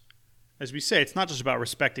us, as we say, it's not just about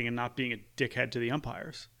respecting and not being a dickhead to the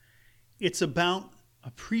umpires. It's about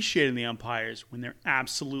appreciating the umpires when they're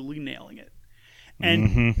absolutely nailing it.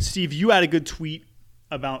 And, Steve, you had a good tweet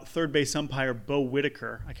about third base umpire Bo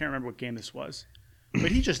Whitaker. I can't remember what game this was.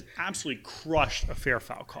 But he just absolutely crushed a fair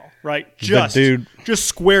foul call, right? Just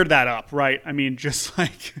squared that up, right? I mean, just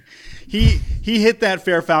like he hit that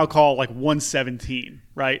fair foul call like 117,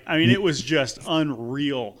 right? I mean, it was just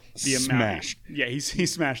unreal the amount. Smashed. Yeah, he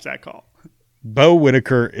smashed that call. Bo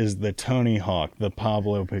Whitaker is the Tony Hawk, the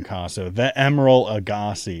Pablo Picasso, the Emeril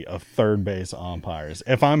Agassi of third base umpires.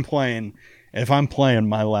 If I'm playing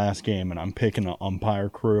my last game and I'm picking an umpire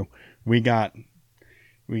crew, we got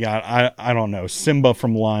I don't know, Simba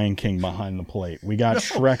from Lion King behind the plate. We got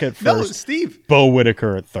Shrek at first. No, Steve. Bo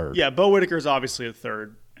Whitaker at third. Yeah, Bo Whitaker is obviously at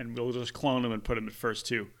third, and we'll just clone him and put him at first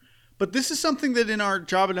too. But this is something that in our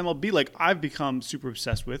job at MLB, like, I've become super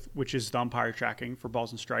obsessed with, which is the umpire tracking for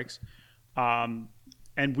balls and strikes.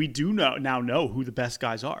 And we do now know who the best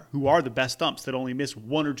guys are, who are the best umps that only miss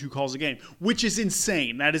 1 or 2 calls a game, which is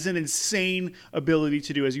insane. That is an insane ability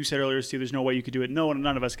to do. As you said earlier, Steve, there's no way you could do it.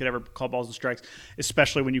 None of us could ever call balls and strikes,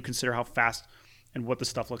 especially when you consider how fast and what the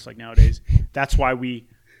stuff looks like nowadays. That's why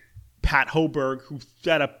Pat Hoberg, who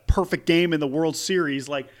had a perfect game in the World Series,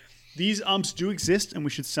 like, these umps do exist, and we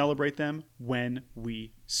should celebrate them when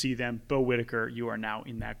we see them. Bo Whitaker, you are now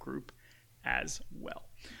in that group as well.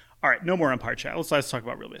 All right, no more umpire chat. Let's talk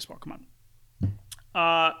about real baseball. Come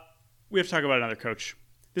on. We have to talk about another coach.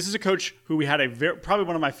 This is a coach who we had probably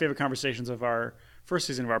one of my favorite conversations of our first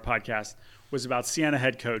season of our podcast was about Siena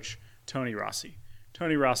head coach Tony Rossi.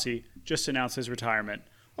 Tony Rossi just announced his retirement.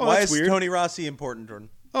 Oh, why that's is weird. Tony Rossi important, Jordan?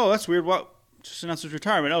 Oh, that's weird. What? Just announced his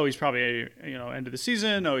retirement. Oh, he's probably end of the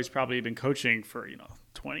season. Oh, he's probably been coaching for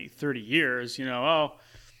 20, 30 years.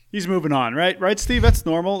 He's moving on, right? Right, Steve? That's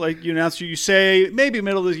normal. Like you announce, you say maybe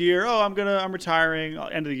middle of the year. Oh, I'm retiring.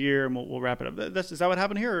 End of the year, and we'll wrap it up. Is that what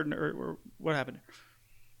happened here, or what happened?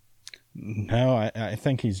 No, I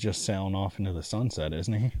think he's just sailing off into the sunset,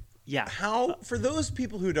 isn't he? Yeah. For those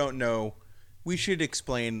people who don't know, we should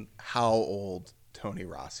explain how old Tony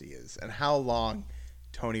Rossi is and how long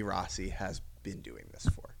Tony Rossi has been doing this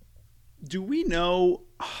for. Do we know?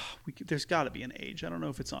 There's got to be an age. I don't know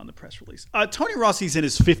if it's on the press release. Tony Rossi's in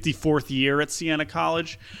his 54th year at Siena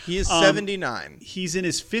College. He is 79. He's in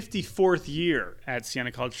his 54th year at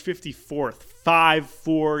Siena College. 54th.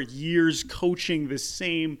 4 years coaching the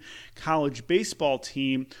same college baseball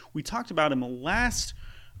team. We talked about him last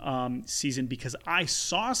season because I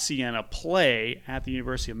saw Siena play at the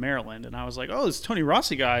University of Maryland, and I was like, oh, this Tony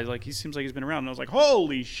Rossi guy, like he seems like he's been around. And I was like,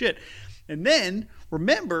 holy shit. And then,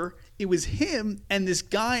 remember, it was him and this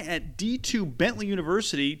guy at D2 Bentley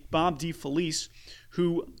University, Bob DeFelice,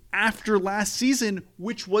 who after last season,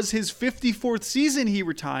 which was his 54th season, he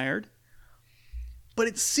retired. But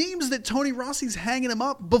it seems that Tony Rossi's hanging him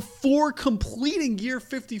up before completing year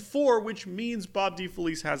 54, which means Bob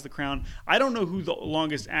DeFelice has the crown. I don't know who the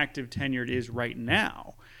longest active tenured is right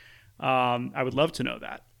now. I would love to know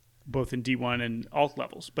that, both in D1 and alt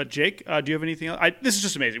levels. But Jake, do you have anything else? This is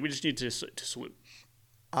just amazing. We just need to salute.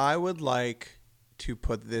 I would like to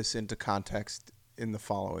put this into context in the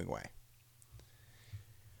following way.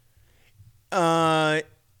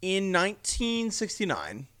 In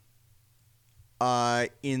 1969,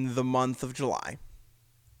 in the month of July,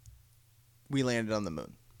 we landed on the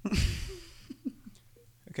moon.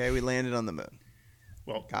 Okay, we landed on the moon.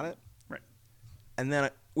 Well, got it? Right. And then,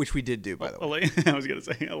 which we did do, by the way. I was going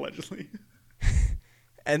to say, allegedly.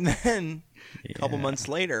 And then, a couple months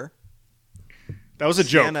later... That was a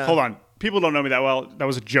joke. Hold on. People don't know me that well. That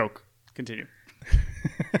was a joke. Continue.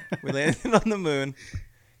 We landed on the moon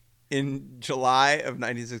in July of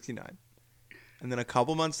 1969. And then a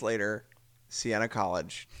couple months later, Siena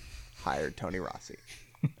College hired Tony Rossi.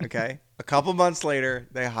 Okay? A couple months later,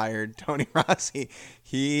 they hired Tony Rossi.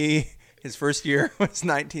 His first year was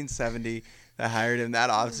 1970. They hired him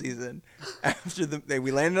that offseason. After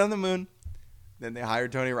we landed on the moon, then they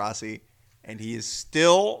hired Tony Rossi. And he is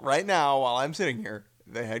still, right now, while I'm sitting here,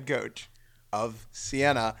 the head coach of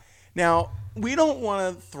Siena. Now, we don't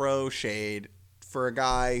want to throw shade for a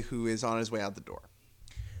guy who is on his way out the door.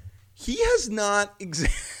 He has not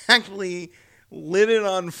exactly lit it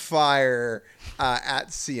on fire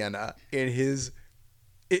at Siena in his,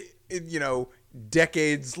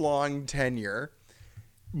 decades-long tenure.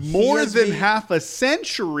 More than half a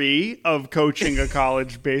century of coaching a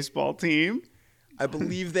college baseball team. I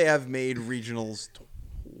believe they have made regionals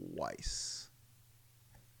twice.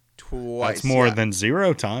 That's more than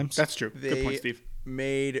 0 times. That's true. Good point, Steve.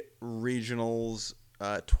 Made regionals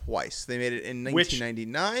twice. They made it in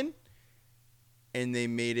 1999, and they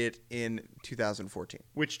made it in 2014.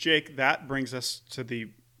 Which, Jake, that brings us to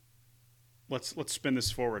the... Let's spin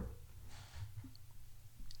this forward.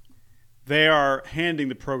 They are handing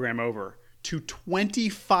the program over to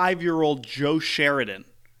 25-year-old Joe Sheridan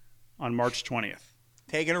on March 20th.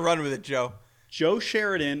 Taking a run with it, Joe. Joe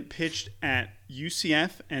Sheridan pitched at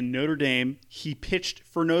UCF and Notre Dame. He pitched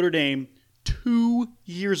for Notre Dame 2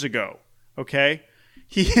 years ago, okay?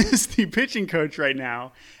 He is the pitching coach right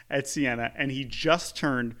now at Siena, and he just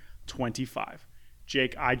turned 25.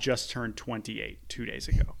 Jake, I just turned 28 2 days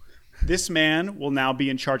ago. This man will now be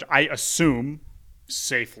in charge, I assume,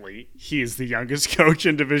 safely. He is the youngest coach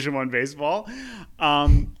in Division I baseball.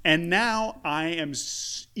 And now I am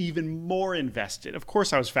even more invested. Of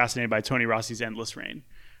course, I was fascinated by Tony Rossi's endless reign,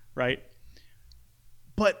 right?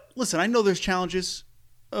 But listen, I know there's challenges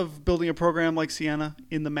of building a program like Siena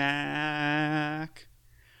in the MAC.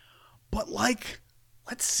 But let's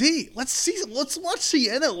watch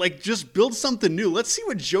Siena just build something new. Let's see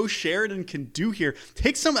what Joe Sheridan can do here.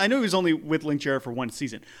 I know he was only with Link Jarrett for 1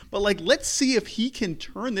 season, but let's see if he can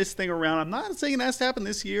turn this thing around. I'm not saying it has to happen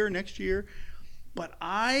this year, next year, but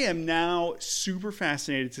I am now super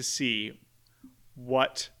fascinated to see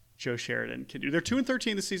what Joe Sheridan can do. They're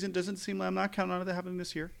 2-13 this season. Doesn't seem like I'm not counting on it happening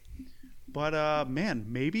this year. But man,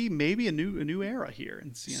 maybe a new era here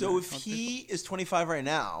in Siena. So if he is 25 right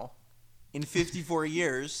now, in 54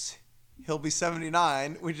 years, he'll be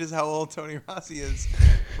 79, which is how old Tony Rossi is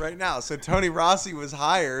right now. So Tony Rossi was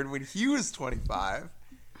hired when he was 25.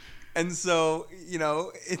 And so,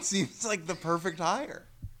 it seems like the perfect hire.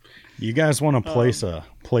 You guys want to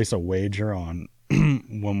place a wager on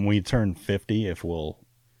when we turn 50 if we'll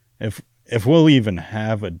even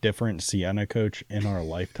have a different Siena coach in our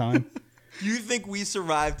lifetime? You think we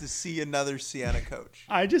survived to see another Siena coach?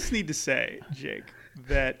 I just need to say, Jake,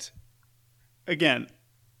 that, again,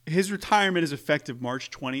 his retirement is effective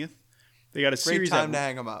March 20th. They got a series. Great time to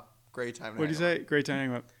hang him up. Great time to What hang did you him say? Great time to hang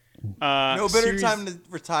him up. No better time to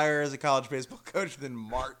retire as a college baseball coach than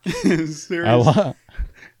March.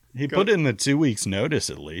 He put in the 2 weeks notice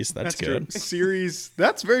at least. That's good. True. Series.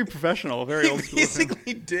 That's very professional. Very old school. He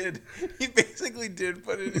basically did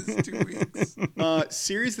put in his 2 weeks.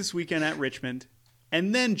 Series this weekend at Richmond.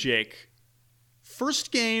 And then, Jake,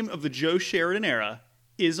 first game of the Joe Sheridan era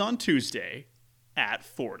is on Tuesday at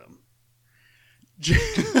Fordham.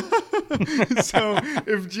 So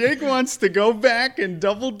if Jake wants to go back and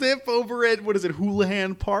double dip over at,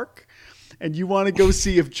 Houlihan Park, and you want to go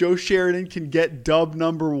see if Joe Sheridan can get dub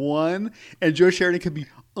number 1 and Joe Sheridan can be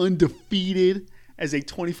undefeated as a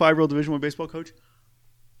 25-year-old Division I baseball coach,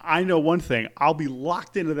 I know one thing. I'll be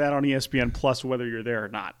locked into that on ESPN Plus whether you're there or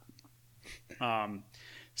not.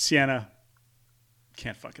 Siena,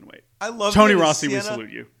 can't fucking wait. I love Tony Rossi, we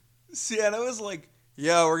salute you. Siena was like,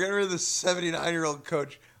 yo, we're getting rid of this 79-year-old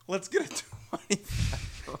coach. Let's get a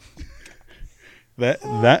 25-year-old.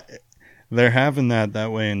 That they're having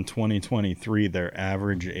that way in 2023. Their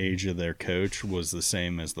average age of their coach was the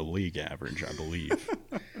same as the league average, I believe.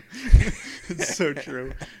 It's so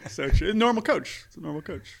true. So true. Normal coach. It's a normal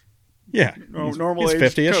coach. Yeah. Normal he's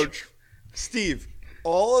age 50-ish. coach. Steve,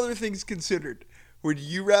 all other things considered, would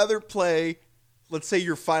you rather play, let's say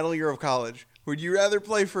your final year of college, would you rather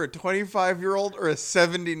play for a 25-year-old or a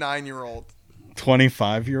 79-year-old?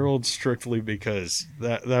 25-year-old strictly because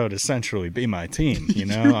that would essentially be my team. You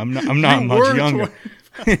know, I'm not much younger.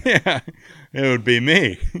 Yeah, it would be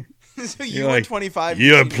me. So you were 25.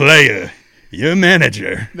 You're a player. You're a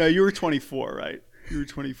manager. No, you were 24, right? You were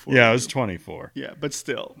 24. Yeah, I was 24. Yeah, but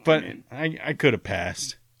still. But I could have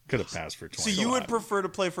passed. Could have passed for 25. So you would prefer to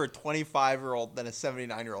play for a 25-year-old than a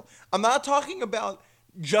 79-year-old. I'm not talking about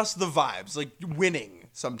just the vibes, like winning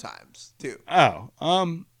sometimes too. Oh,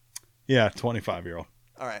 yeah, 25-year-old.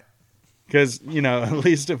 All right. Because, at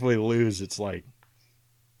least if we lose, it's like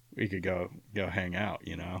we could go hang out,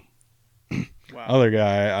 Wow. Other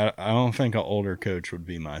guy, I don't think an older coach would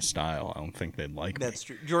be my style. I don't think they'd like me. That's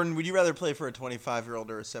true. Jordan, would you rather play for a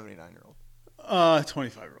 25-year-old or a 79-year-old?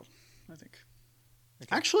 25-year-old, I think.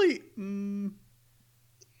 Okay. Actually,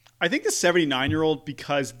 I think the 79-year-old,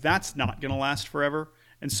 because that's not going to last forever.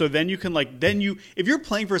 And so then you can if you're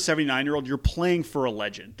playing for a 79-year-old, you're playing for a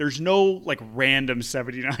legend. There's no random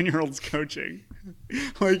 79-year-olds coaching.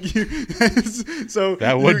 So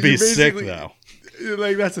that would be sick though.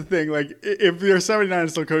 That's the thing. If they're 79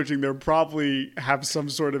 and still coaching, they'll probably have some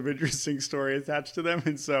sort of interesting story attached to them.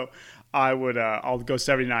 And so I would, I'll go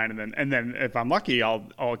 79, and then if I'm lucky,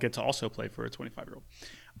 I'll get to also play for a 25-year-old.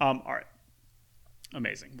 All right,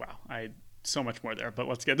 amazing. Wow, I had so much more there. But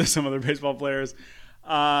let's get to some other baseball players.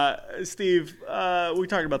 Steve, we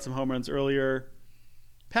talked about some home runs earlier.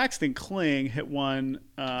 Paxton Kling hit one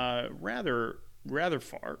rather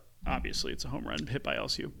far. Obviously, it's a home run hit by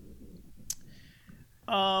LSU.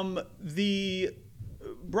 The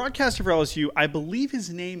broadcaster for LSU, I believe his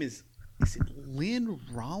name is it Lynn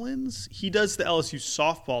Rollins? He does the LSU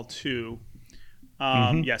softball too.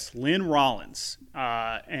 Yes, Lynn Rollins.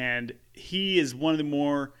 And he is one of the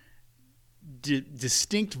more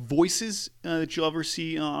distinct voices that you'll ever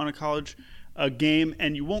see on a college game,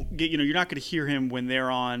 and you won't get, you're not going to hear him when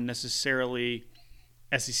they're on necessarily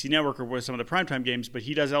SEC Network or some of the primetime games, but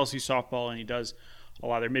he does LSU softball and he does a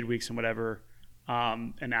lot of their midweeks and whatever,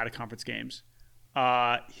 and out of conference games.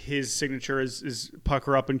 His signature is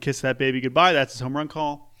pucker up and kiss that baby goodbye. That's his home run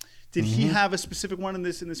call. Did he have a specific one in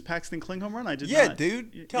this Paxton Kling home run? I did not. Yeah,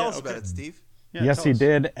 dude. Tell us about it, Steve. Yeah, yes, he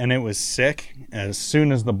did, and it was sick. As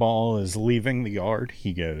soon as the ball is leaving the yard,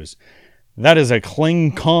 he goes, "That is a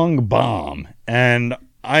Kling Kong bomb." And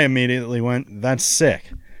I immediately went, "That's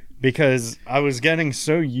sick," because I was getting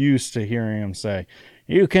so used to hearing him say,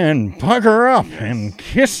 "You can pucker up and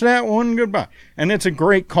kiss that one goodbye." And it's a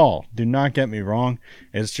great call. Do not get me wrong.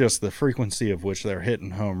 It's just the frequency of which they're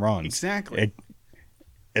hitting home runs. Exactly.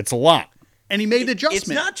 It's a lot. And he made an adjustment. It's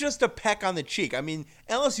not just a peck on the cheek. I mean,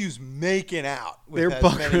 LSU's making out. They're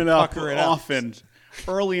puckering up often,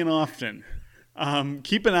 early and often.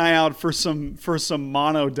 Keep an eye out for some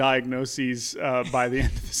mono diagnoses by the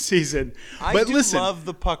end of the season. I love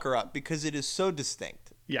the pucker up because it is so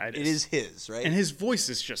distinct. Yeah, it is his, right? And his voice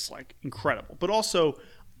is just incredible. But also,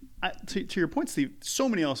 to your point, Steve, so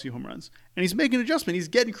many LSU home runs, and he's making an adjustment. He's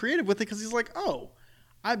getting creative with it because he's like, oh,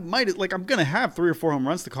 I'm going to have 3 or 4 home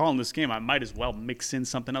runs to call in this game. I might as well mix in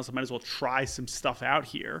something else. I might as well try some stuff out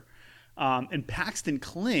here. And Paxton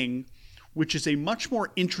Kling, which is a much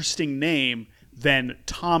more interesting name than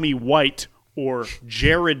Tommy White or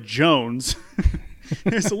Jared Jones,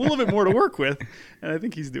 there's a little bit more to work with, and I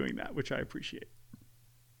think he's doing that, which I appreciate.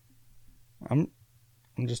 I'm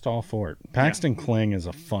just all for it. Paxton Kling is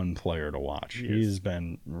a fun player to watch. He's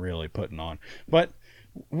been really putting on. But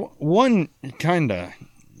one kind of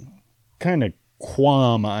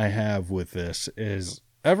qualm I have with this is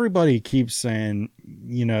everybody keeps saying,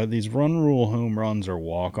 these run rule home runs are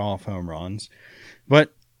walk-off home runs.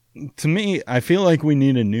 But to me, I feel like we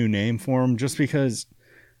need a new name for them just because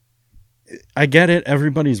I get it.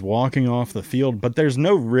 Everybody's walking off the field, but there's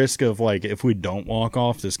no risk of if we don't walk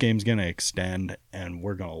off, this game's going to extend and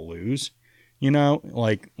we're going to lose,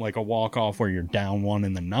 like a walk off where you're down 1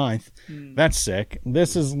 in the 9th. That's sick.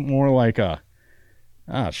 This is more like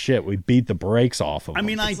we beat the brakes off of them. I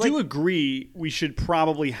mean, I do agree we should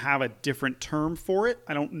probably have a different term for it.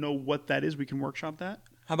 I don't know what that is. We can workshop that.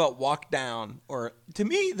 How about walk down? Or to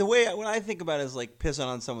me, what I think about it is like pissing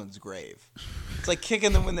on someone's grave. It's like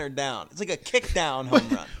kicking them when they're down. It's like a kick down home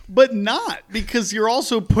run. But not, because you're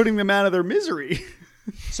also putting them out of their misery.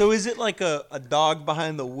 So is it like a dog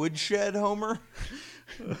behind the woodshed homer?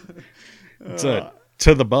 It's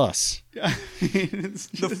to the bus. It's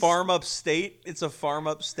just... The farm upstate. It's a farm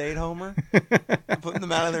upstate homer. Putting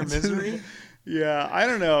them out of their misery. Yeah, I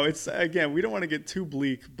don't know. It's again, we don't want to get too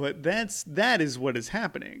bleak, but that is what is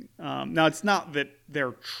happening. Now, it's not that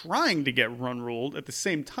they're trying to get run ruled. At the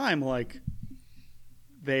same time,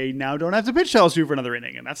 they now don't have to pitch to LSU for another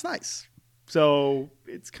inning, and that's nice. So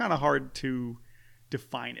it's kind of hard to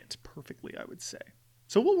define it perfectly, I would say.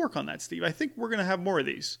 So we'll work on that, Steve. I think we're going to have more of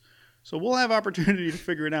these. So we'll have opportunity to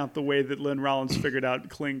figure it out the way that Lynn Rollins figured out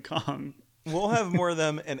Kling Kong. We'll have more of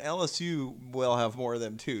them, and LSU will have more of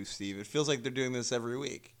them too, Steve. It feels like they're doing this every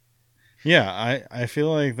week. Yeah, I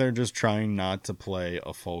feel like they're just trying not to play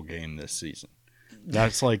a full game this season.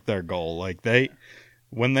 That's their goal.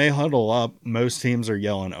 When they huddle up, most teams are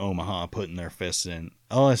yelling Omaha, putting their fists in.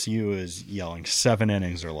 LSU is yelling 7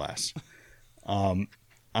 innings or less.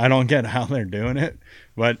 I don't get how they're doing it,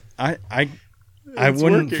 but I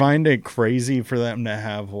wouldn't find it crazy for them to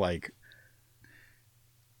have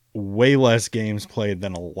way less games played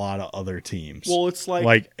than a lot of other teams. Well, it's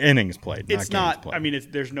innings played. It's not. Played. I mean,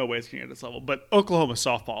 there's no way it's going to get this level. But Oklahoma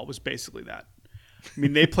softball was basically that. I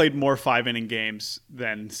mean, they played more 5-inning games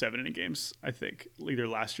than 7-inning games, I think, either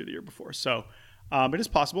last year or the year before. So it is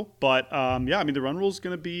possible. But I mean, the run rule is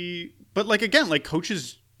going to be. But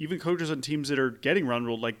coaches, even coaches on teams that are getting run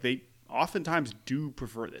ruled, they oftentimes do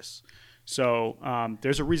prefer this. So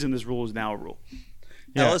there's a reason this rule is now a rule.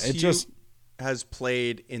 Yeah, LSU has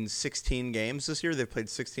played in 16 games this year. They've played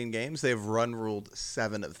 16 games. They've run ruled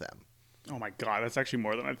 7 of them. Oh my God, that's actually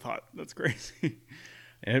more than I thought. That's crazy.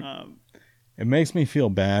 It makes me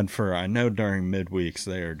feel bad I know during midweeks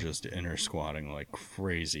they are just inner squatting like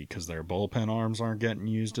crazy because their bullpen arms aren't getting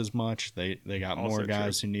used as much. They got also more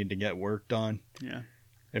guys who need to get work done. Yeah.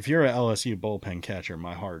 If you're an LSU bullpen catcher,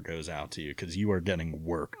 my heart goes out to you because you are getting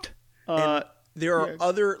worked. There are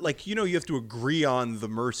other, you have to agree on the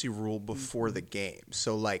mercy rule before the game.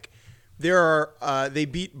 So, they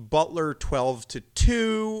beat Butler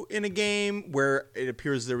 12-2 in a game where it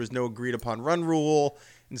appears there was no agreed upon run rule.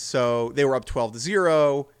 And so they were up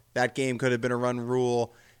 12-0. That game could have been a run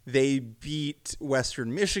rule. They beat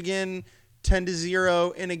Western Michigan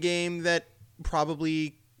 10-0 in a game that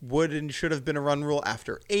probably would and should have been a run rule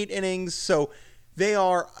after 8 innings. So they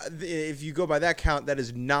are, if you go by that count, that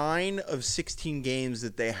is 9 of 16 games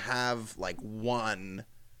that they have won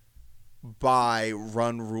by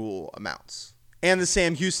run rule amounts. And the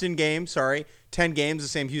Sam Houston game, 10 games, the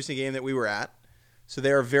Sam Houston game that we were at. So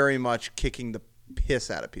they are very much kicking the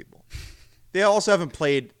piss out of people. They also haven't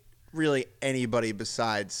played really anybody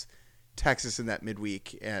besides Texas in that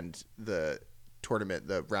midweek and the tournament,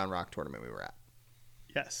 the Round Rock tournament we were at.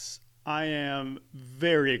 Yes. I am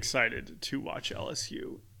very excited to watch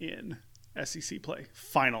LSU in SEC play,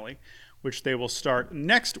 finally, which they will start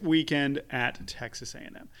next weekend at Texas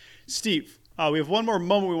A&M. Steve, we have one more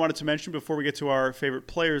moment we wanted to mention before we get to our favorite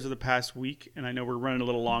players of the past week, and I know we're running a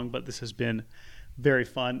little long, but this has been very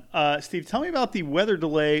fun. Steve, tell me about the weather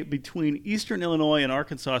delay between Eastern Illinois and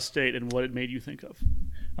Arkansas State and what it made you think of.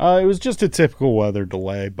 It was just a typical weather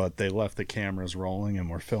delay, but they left the cameras rolling and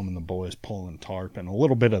were filming the boys pulling tarp and a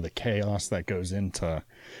little bit of the chaos that goes into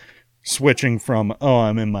switching from,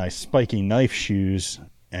 I'm in my spiky knife shoes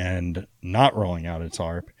and not rolling out a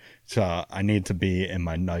tarp to I need to be in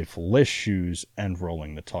my knife-less shoes and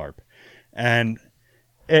rolling the tarp. And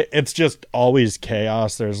it's just always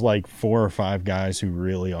chaos. There's 4 or 5 guys who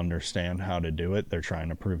really understand how to do it. They're trying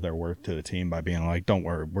to prove their worth to the team by being don't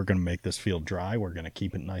worry, we're going to make this field dry. We're going to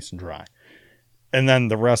keep it nice and dry. and then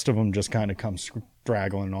the rest of them just kind of come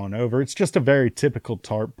straggling on over. It's just a very typical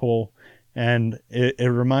tarp pull, and it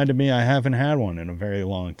reminded me I haven't had one in a very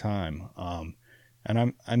long time.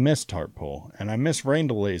 And I miss tarp pull, and I miss rain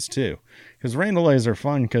delays too, because rain delays are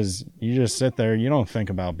fun because you just sit there, you don't think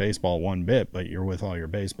about baseball one bit, but you're with all your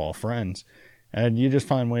baseball friends, and you just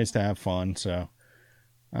find ways to have fun. So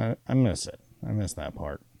I miss it. I miss that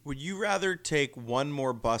part. Would you rather take one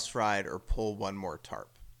more bus ride or pull one more tarp?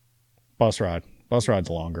 Bus ride. Bus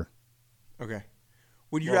ride's longer. Okay.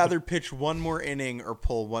 Would you rather pitch one more inning or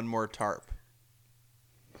pull one more tarp?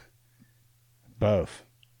 Both.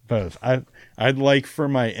 I'd like for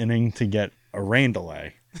my inning to get a rain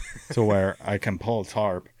delay to where I can pull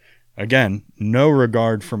tarp. Again, no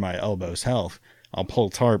regard for my elbow's health. I'll pull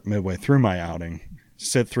tarp midway through my outing,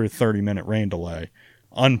 sit through 30-minute rain delay,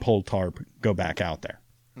 unpull tarp, go back out there.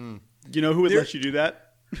 You know who would let you do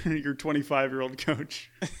that? Your 25-year-old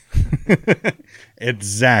coach.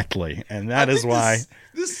 Exactly. And that is why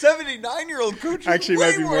this 79-year-old coach actually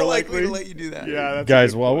way might be more likely to let you do that. Yeah, that's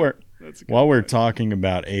guys, while we're talking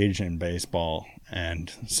about age in baseball,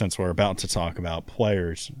 and since we're about to talk about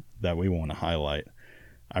players that we want to highlight,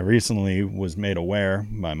 I recently was made aware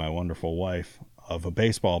by my wonderful wife of a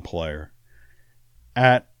baseball player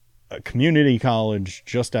at a community college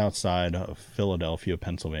just outside of Philadelphia,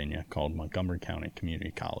 Pennsylvania, called Montgomery County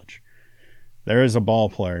Community College. There is a ball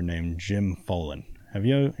player named Jim Folan. Have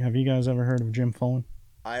you guys ever heard of Jim Folan?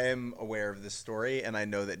 I am aware of this story, and I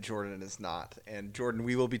know that Jordan is not. And Jordan,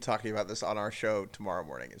 we will be talking about this on our show tomorrow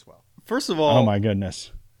morning as well. First of all, oh my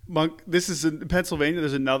goodness. This is in Pennsylvania.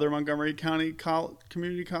 There's another Montgomery County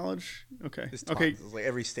Community College. Okay. Okay. It's like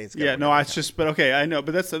every state's got. Yeah. No, it's just. But okay, I know.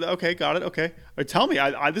 But that's okay. Got it. Okay. Tell me.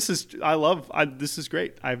 This is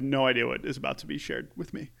great. I have no idea what is about to be shared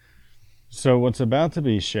with me. So what's about to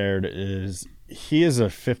be shared is he is a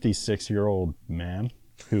 56-year-old man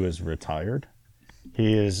who is retired.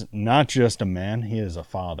 He is not just a man; he is a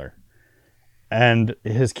father, and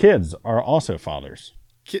his kids are also fathers.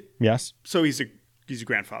 Yes. So he's a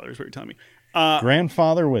grandfather, is what you're telling me.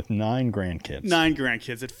 Grandfather with 9 grandkids. 9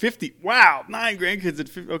 grandkids at 50. Wow, 9 grandkids at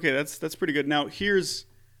 50. Okay, that's pretty good. Now,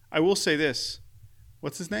 I will say this.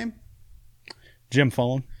 What's his name? Jim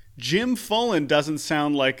Folan. Jim Folan doesn't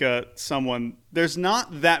sound like someone. There's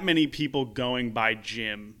not that many people going by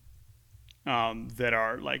Jim that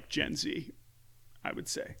are like Gen Z, I would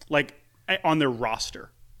say. Like on their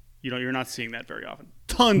roster. You're not seeing that very often.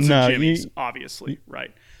 Tons of Jimmys, obviously,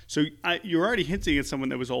 right? So you're already hinting at someone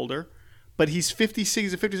that was older, but he's 56.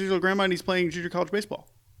 He's a 56-year-old grandma, and he's playing junior college baseball.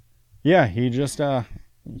 Yeah,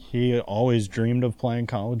 he always dreamed of playing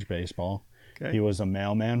college baseball. Okay. He was a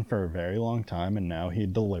mailman for a very long time, and now he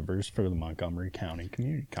delivers for the Montgomery County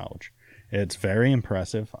Community College. It's very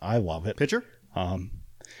impressive. I love it. Pitcher?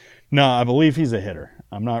 No, I believe he's a hitter.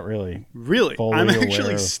 I'm not really. Really? I'm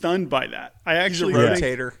actually stunned by that. I actually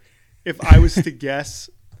rotator. If I was to guess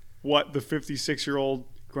what the 56-year-old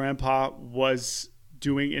grandpa was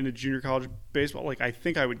doing in a junior college baseball, I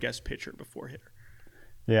think I would guess pitcher before hitter.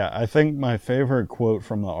 Yeah, I think my favorite quote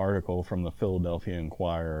from the article from the Philadelphia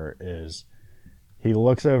Inquirer is he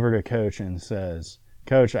looks over to Coach and says,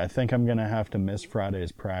 "Coach, I think I'm going to have to miss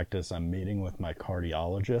Friday's practice. I'm meeting with my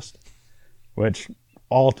cardiologist," which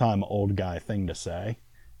all-time old guy thing to say.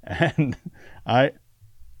 And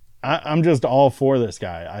I'm just all for this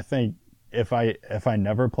guy. I think if I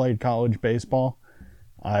never played college baseball,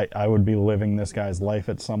 I would be living this guy's life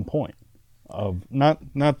at some point. Of not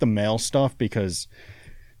the mail stuff, because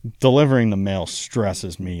delivering the mail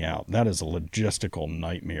stresses me out. That is a logistical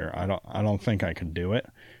nightmare. I don't think I could do it.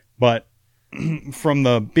 But from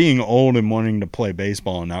the being old and wanting to play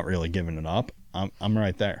baseball and not really giving it up, I'm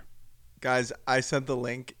right there. Guys, I sent the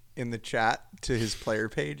link in the chat to his player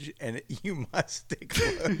page, and you must take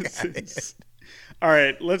a look at it. All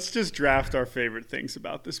right, let's just draft our favorite things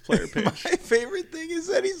about this player page. My favorite thing is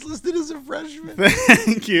that he's listed as a freshman.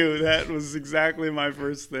 Thank you. That was exactly my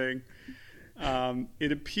first thing.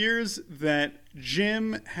 It appears that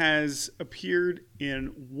Jim has appeared in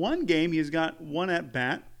one game. He's got one at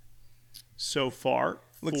bat so far.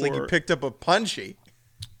 Looks like he picked up a punchy.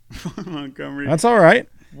 Montgomery. That's all right.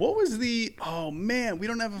 What was oh man, we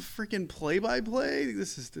don't have a freaking play-by-play?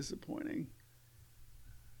 This is disappointing.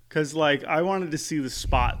 Because, I wanted to see the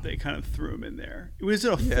spot they kind of threw him in there. It was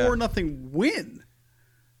a 4-0 win.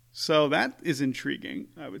 So that is intriguing,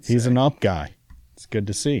 I would say. He's an up guy. It's good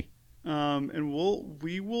to see. And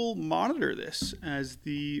we will monitor this as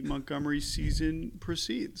the Montgomery season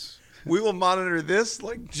proceeds. We will monitor this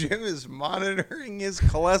like Jim is monitoring his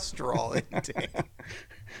cholesterol intake.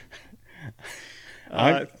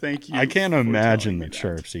 Thank you. I can't for imagine telling the me that.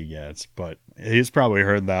 chirps he gets, but he's probably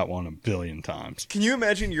heard that one a billion times. Can you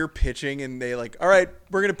imagine you're pitching and they like, all right,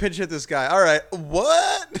 we're going to pitch at this guy. All right,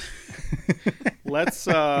 what? Let's.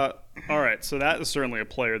 All right. So that is certainly a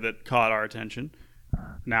player that caught our attention.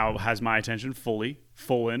 Now has my attention full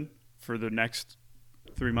in for the next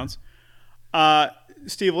 3 months.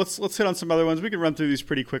 Steve, let's hit on some other ones. We can run through these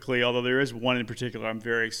pretty quickly, although there is one in particular I'm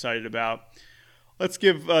very excited about. Let's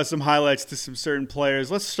give some highlights to some certain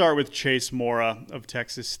players. Let's start with Chase Mora of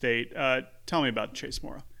Texas State. Tell me about Chase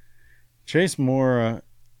Mora. Chase Mora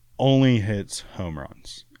only hits home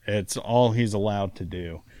runs. It's all he's allowed to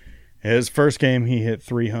do. His first game, he hit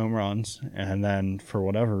 3 home runs, and then for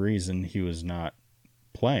whatever reason, he was not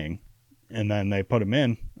playing. And then they put him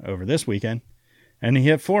in over this weekend, and he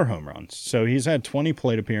hit 4 home runs. So he's had 20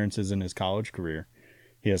 plate appearances in his college career.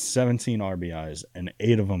 He has 17 RBIs, and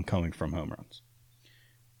 8 of them coming from home runs.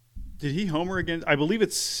 Did he homer against? I believe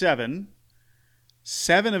it's 7.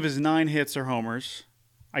 7 of his 9 hits are homers.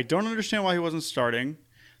 I don't understand why he wasn't starting.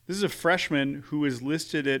 This is a freshman who is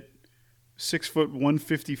listed at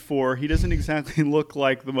 6'154". He doesn't exactly look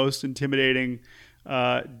like the most intimidating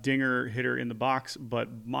dinger hitter in the box,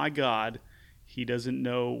 but my God, he doesn't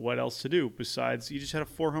know what else to do besides he just had a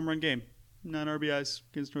 4 home run game, 9 RBIs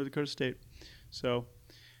against North Dakota State. So,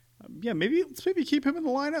 let's maybe keep him in the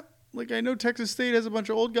lineup. Like, I know Texas State has a bunch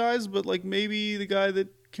of old guys, but like maybe the guy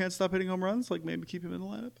that can't stop hitting home runs, like maybe keep him in the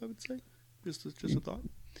lineup. I would say, just a thought.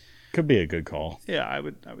 Could be a good call. Yeah, I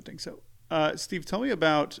would think so. Steve, tell me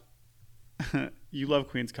about. You love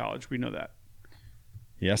Queens College. We know that.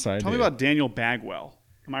 Yes, I do. Tell me about Daniel Bagwell.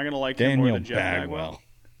 Am I going to like him more than Jeff Bagwell?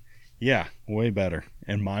 Yeah, way better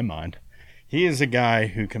in my mind. He is a guy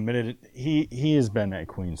who committed. He has been at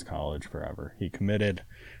Queens College forever. He committed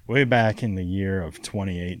way back in the year of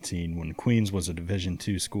 2018 when Queens was a Division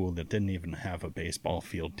II school that didn't even have a baseball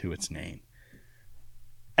field to its name.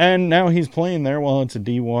 And now he's playing there while it's a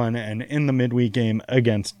D1, and in the midweek game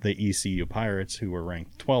against the ECU Pirates, who were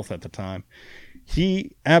ranked 12th at the time,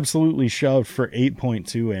 he absolutely shoved for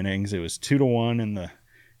 8.2 innings. It was 2-1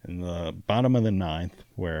 in the bottom of the 9th,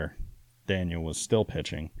 where Daniel was still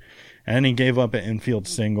pitching. And he gave up an infield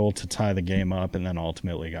single to tie the game up, and then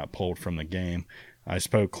ultimately got pulled from the game. I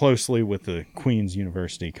spoke closely with the Queens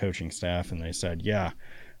University coaching staff, and they said,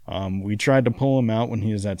 we tried to pull him out when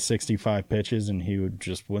he was at 65 pitches, and he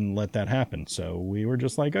just wouldn't let that happen. So we were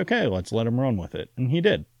just like, okay, let's let him run with it. And he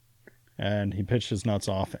did. And he pitched his nuts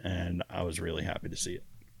off, and I was really happy to see it.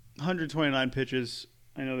 129 pitches.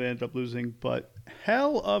 I know they ended up losing, but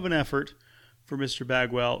hell of an effort for Mr.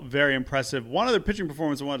 Bagwell. Very impressive. One other pitching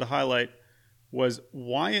performance I wanted to highlight was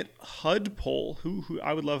Wyatt Hudepohl, who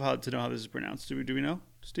I would love to know how this is pronounced. Do we know,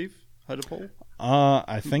 Steve? Hudepohl?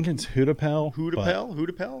 I think it's Hudepohl.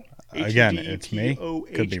 Hudepohl? Again, it's me.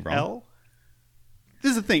 Could be wrong.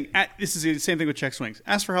 This is the thing. This is the same thing with check swings.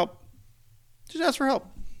 Ask for help. Just ask for help.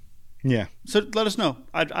 Yeah. So let us know.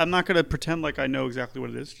 I'm not going to pretend like I know exactly what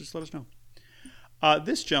it is. Just let us know.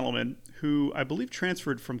 This gentleman, who I believe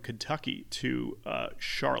transferred from Kentucky to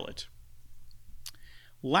Charlotte,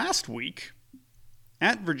 last week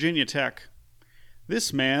at Virginia Tech,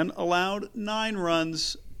 this man allowed 9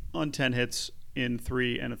 runs on 10 hits in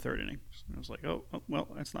 3 1/3 innings. I was like, oh, well,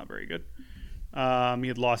 that's not very good. He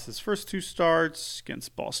had lost his first 2 starts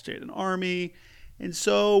against Ball State and Army. And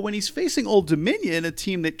so when he's facing Old Dominion, a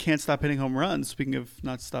team that can't stop hitting home runs, speaking of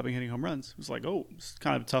not stopping hitting home runs, it was like, oh, it's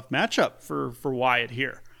kind of a tough matchup for Wyatt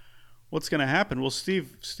here. What's going to happen? Well,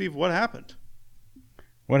 Steve, what happened?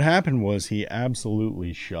 What happened was he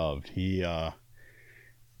absolutely shoved.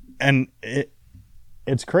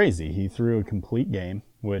 It's crazy. He threw a complete game,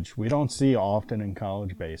 which we don't see often in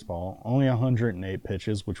college baseball. Only 108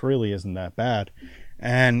 pitches, which really isn't that bad,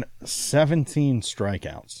 and 17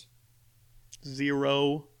 strikeouts.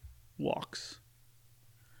 0 walks.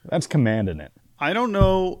 That's commanding it. I don't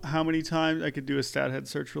know how many times I could do a stat head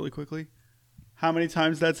search really quickly. How many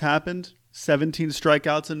times that's happened? 17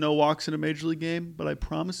 strikeouts and no walks in a major league game, but I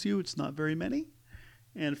promise you it's not very many.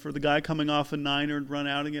 And for the guy coming off a 9 earned run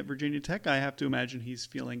outing at Virginia Tech, I have to imagine he's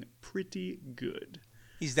feeling pretty good.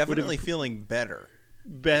 He's definitely feeling better.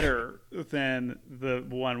 Better than the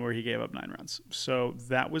one where he gave up 9 runs. So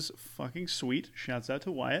that was fucking sweet. Shouts out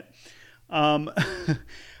to Wyatt.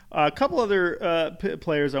 A couple other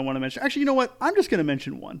players I want to mention. Actually, you know what? I'm just going to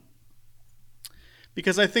mention one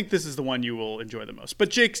because I think this is the one you will enjoy the most. But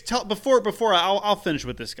Jake, before I'll finish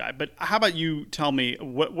with this guy. But how about you tell me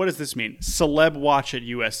what does this mean? Celeb watch at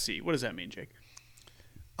USC. What does that mean, Jake?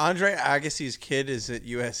 Andre Agassi's kid is at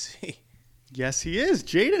USC. Yes, he is.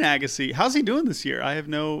 Jaden Agassi. How's he doing this year?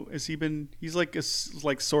 He's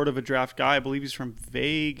like sort of a draft guy. I believe he's from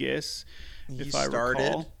Vegas. He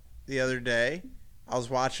started the other day. I was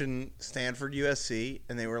watching Stanford USC,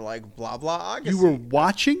 and they were like, blah, blah, Agassi. You were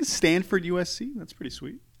watching Stanford USC? That's pretty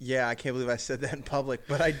sweet. Yeah, I can't believe I said that in public,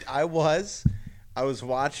 but I was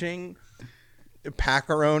watching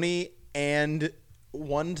Paccaroni and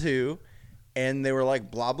 1-2, and they were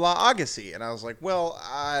like, blah, blah, Agassi. And I was like, well,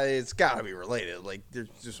 it's got to be related. Like, there's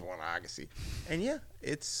just one Agassi. And yeah,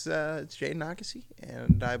 it's Jaden Agassi.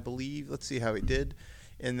 And I believe, let's see how he did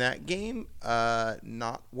in that game.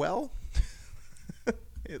 Not well,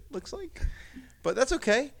 it looks like. But that's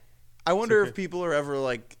okay. I wonder if people are ever,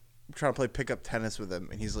 like, trying to play pickup tennis with him.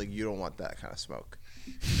 And he's like, you don't want that kind of smoke.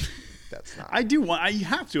 That's not. I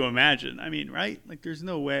have to imagine. I mean, right? Like, there's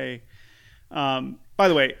no way. By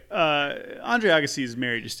the way, Andre Agassi is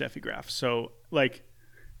married to Steffi Graf, so like,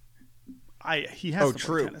 he has to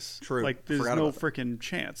play tennis. True. Like, there's no freaking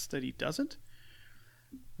chance that he doesn't.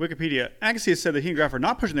 Wikipedia: Agassi has said that he and Graf are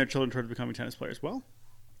not pushing their children towards becoming tennis players. Well,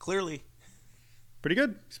 clearly, pretty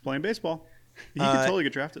good. He's playing baseball. He could totally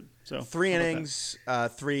get drafted. So 3 innings,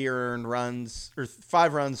 3 earned runs, or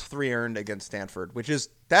 5 runs, 3 earned against Stanford,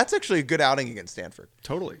 that's actually a good outing against Stanford.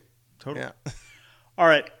 Totally. Yeah. All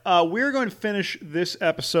right, we're going to finish this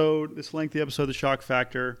lengthy episode of The Shock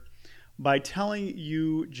Factor, by telling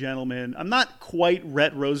you, gentlemen, I'm not quite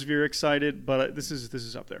Rhett Roseveare excited, but this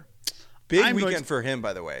is up there. Big weekend for him,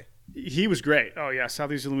 by the way. He was great. Oh, yeah,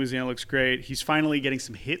 Southeastern Louisiana looks great. He's finally getting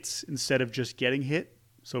some hits instead of just getting hit,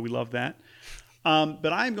 so we love that.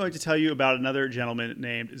 But I'm going to tell you about another gentleman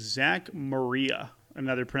named Zach Morea,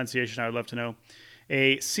 another pronunciation I would love to know.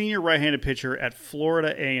 A senior right-handed pitcher at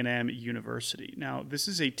Florida A&M University. Now, this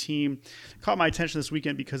is a team that caught my attention this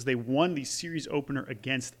weekend because they won the series opener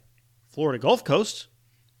against Florida Gulf Coast,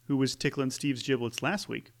 who was tickling Steve's giblets last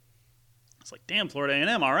week. It's like, damn, Florida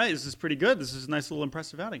A&M, all right, this is pretty good. This is a nice little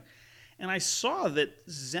impressive outing. And I saw that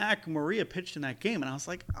Zach Morea pitched in that game, and I was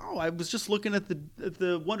like, oh, I was just looking at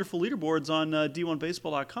the wonderful leaderboards on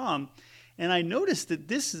D1Baseball.com, and I noticed that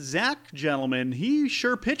this Zach gentleman, he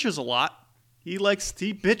sure pitches a lot. He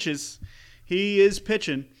pitches. He is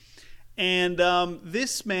pitching. And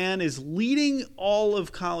this man is leading all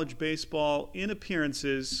of college baseball in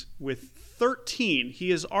appearances with 13.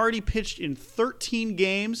 He has already pitched in 13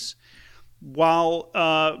 games, while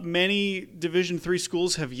many Division III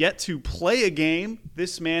schools have yet to play a game.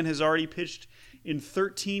 This man has already pitched in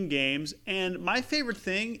 13 games. And my favorite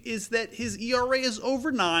thing is that his ERA is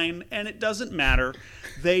over 9, and it doesn't matter.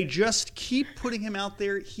 They just keep putting him out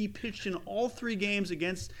there. He pitched in all 3 games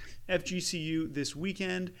against FGCU this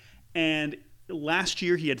weekend. And last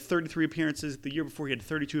year he had 33 appearances. The year before he had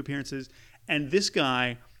 32 appearances. And this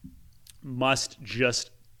guy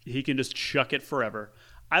he can just chuck it forever.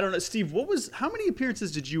 I don't know, Steve, how many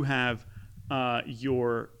appearances did you have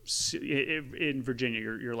in Virginia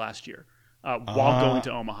your last year? While going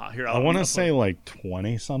to Omaha. Here, I want to say like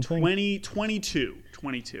 20 something. 22.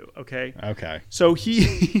 Okay. Okay. So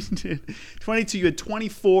he did 22. You had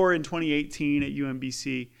 24 in 2018 at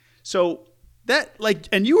UMBC. So that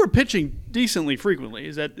and you were pitching decently frequently.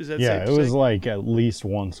 Is that yeah? Safe It to was say? like at least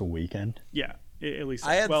once a weekend. Yeah, at least.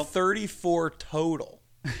 I had 34 total.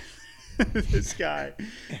 This guy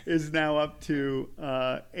is now up to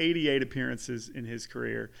 88 appearances in his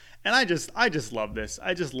career. And I just love this.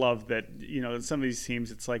 I just love that, some of these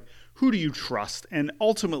teams, it's like, who do you trust? And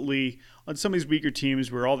ultimately, on some of these weaker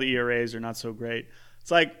teams where all the ERAs are not so great,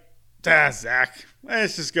 it's like, Zach.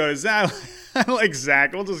 Let's just go to Zach. I like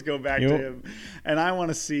Zach. We'll just go back to him. And I want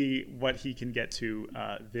to see what he can get to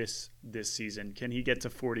this season. Can he get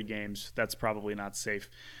to 40 games? That's probably not safe,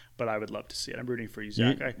 but I would love to see it. I'm rooting for you,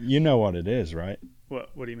 Zach. You know what it is, right? What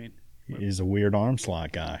do you mean? He's a weird arm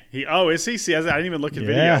slot guy. Is he? See, I didn't even look at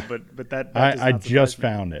video, but that I just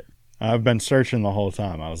found it. I've been searching the whole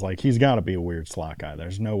time. I was like, he's got to be a weird slot guy.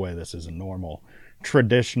 There's no way this is a normal,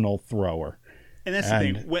 traditional thrower. And that's the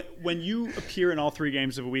thing. When you appear in all 3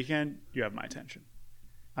 games of a weekend, you have my attention.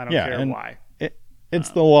 I don't care why. It's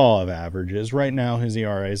the law of averages. Right now, his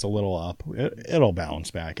ERA is a little up. It'll bounce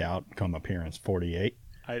back out come appearance 48.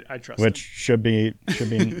 I trust which him. should be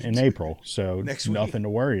in April, so nothing to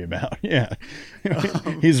worry about. Yeah,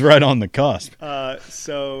 he's right on the cusp.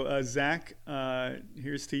 So Zach,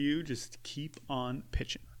 here's to you. Just keep on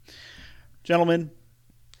pitching, gentlemen.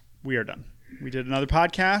 We are done. We did another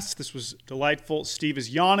podcast. This was delightful. Steve is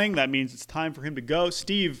yawning. That means it's time for him to go.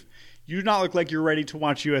 Steve, you do not look like you're ready to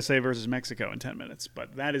watch USA versus Mexico in 10 minutes,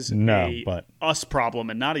 but that is us problem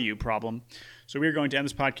and not a you problem. So we are going to end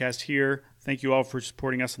this podcast here. Thank you all for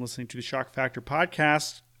supporting us and listening to the Shock Factor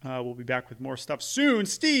podcast. We'll be back with more stuff soon.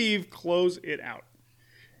 Steve, close it out.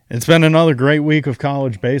 It's been another great week of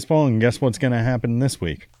college baseball, and guess what's going to happen this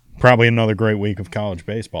week? Probably another great week of college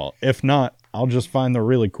baseball. If not, I'll just find the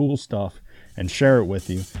really cool stuff and share it with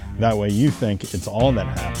you. That way you think it's all that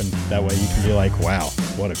happened. That way you can be like, wow,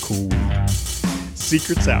 what a cool week.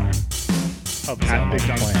 Secrets out of Big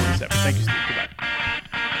Dog 47. Thank you, Steve. Goodbye.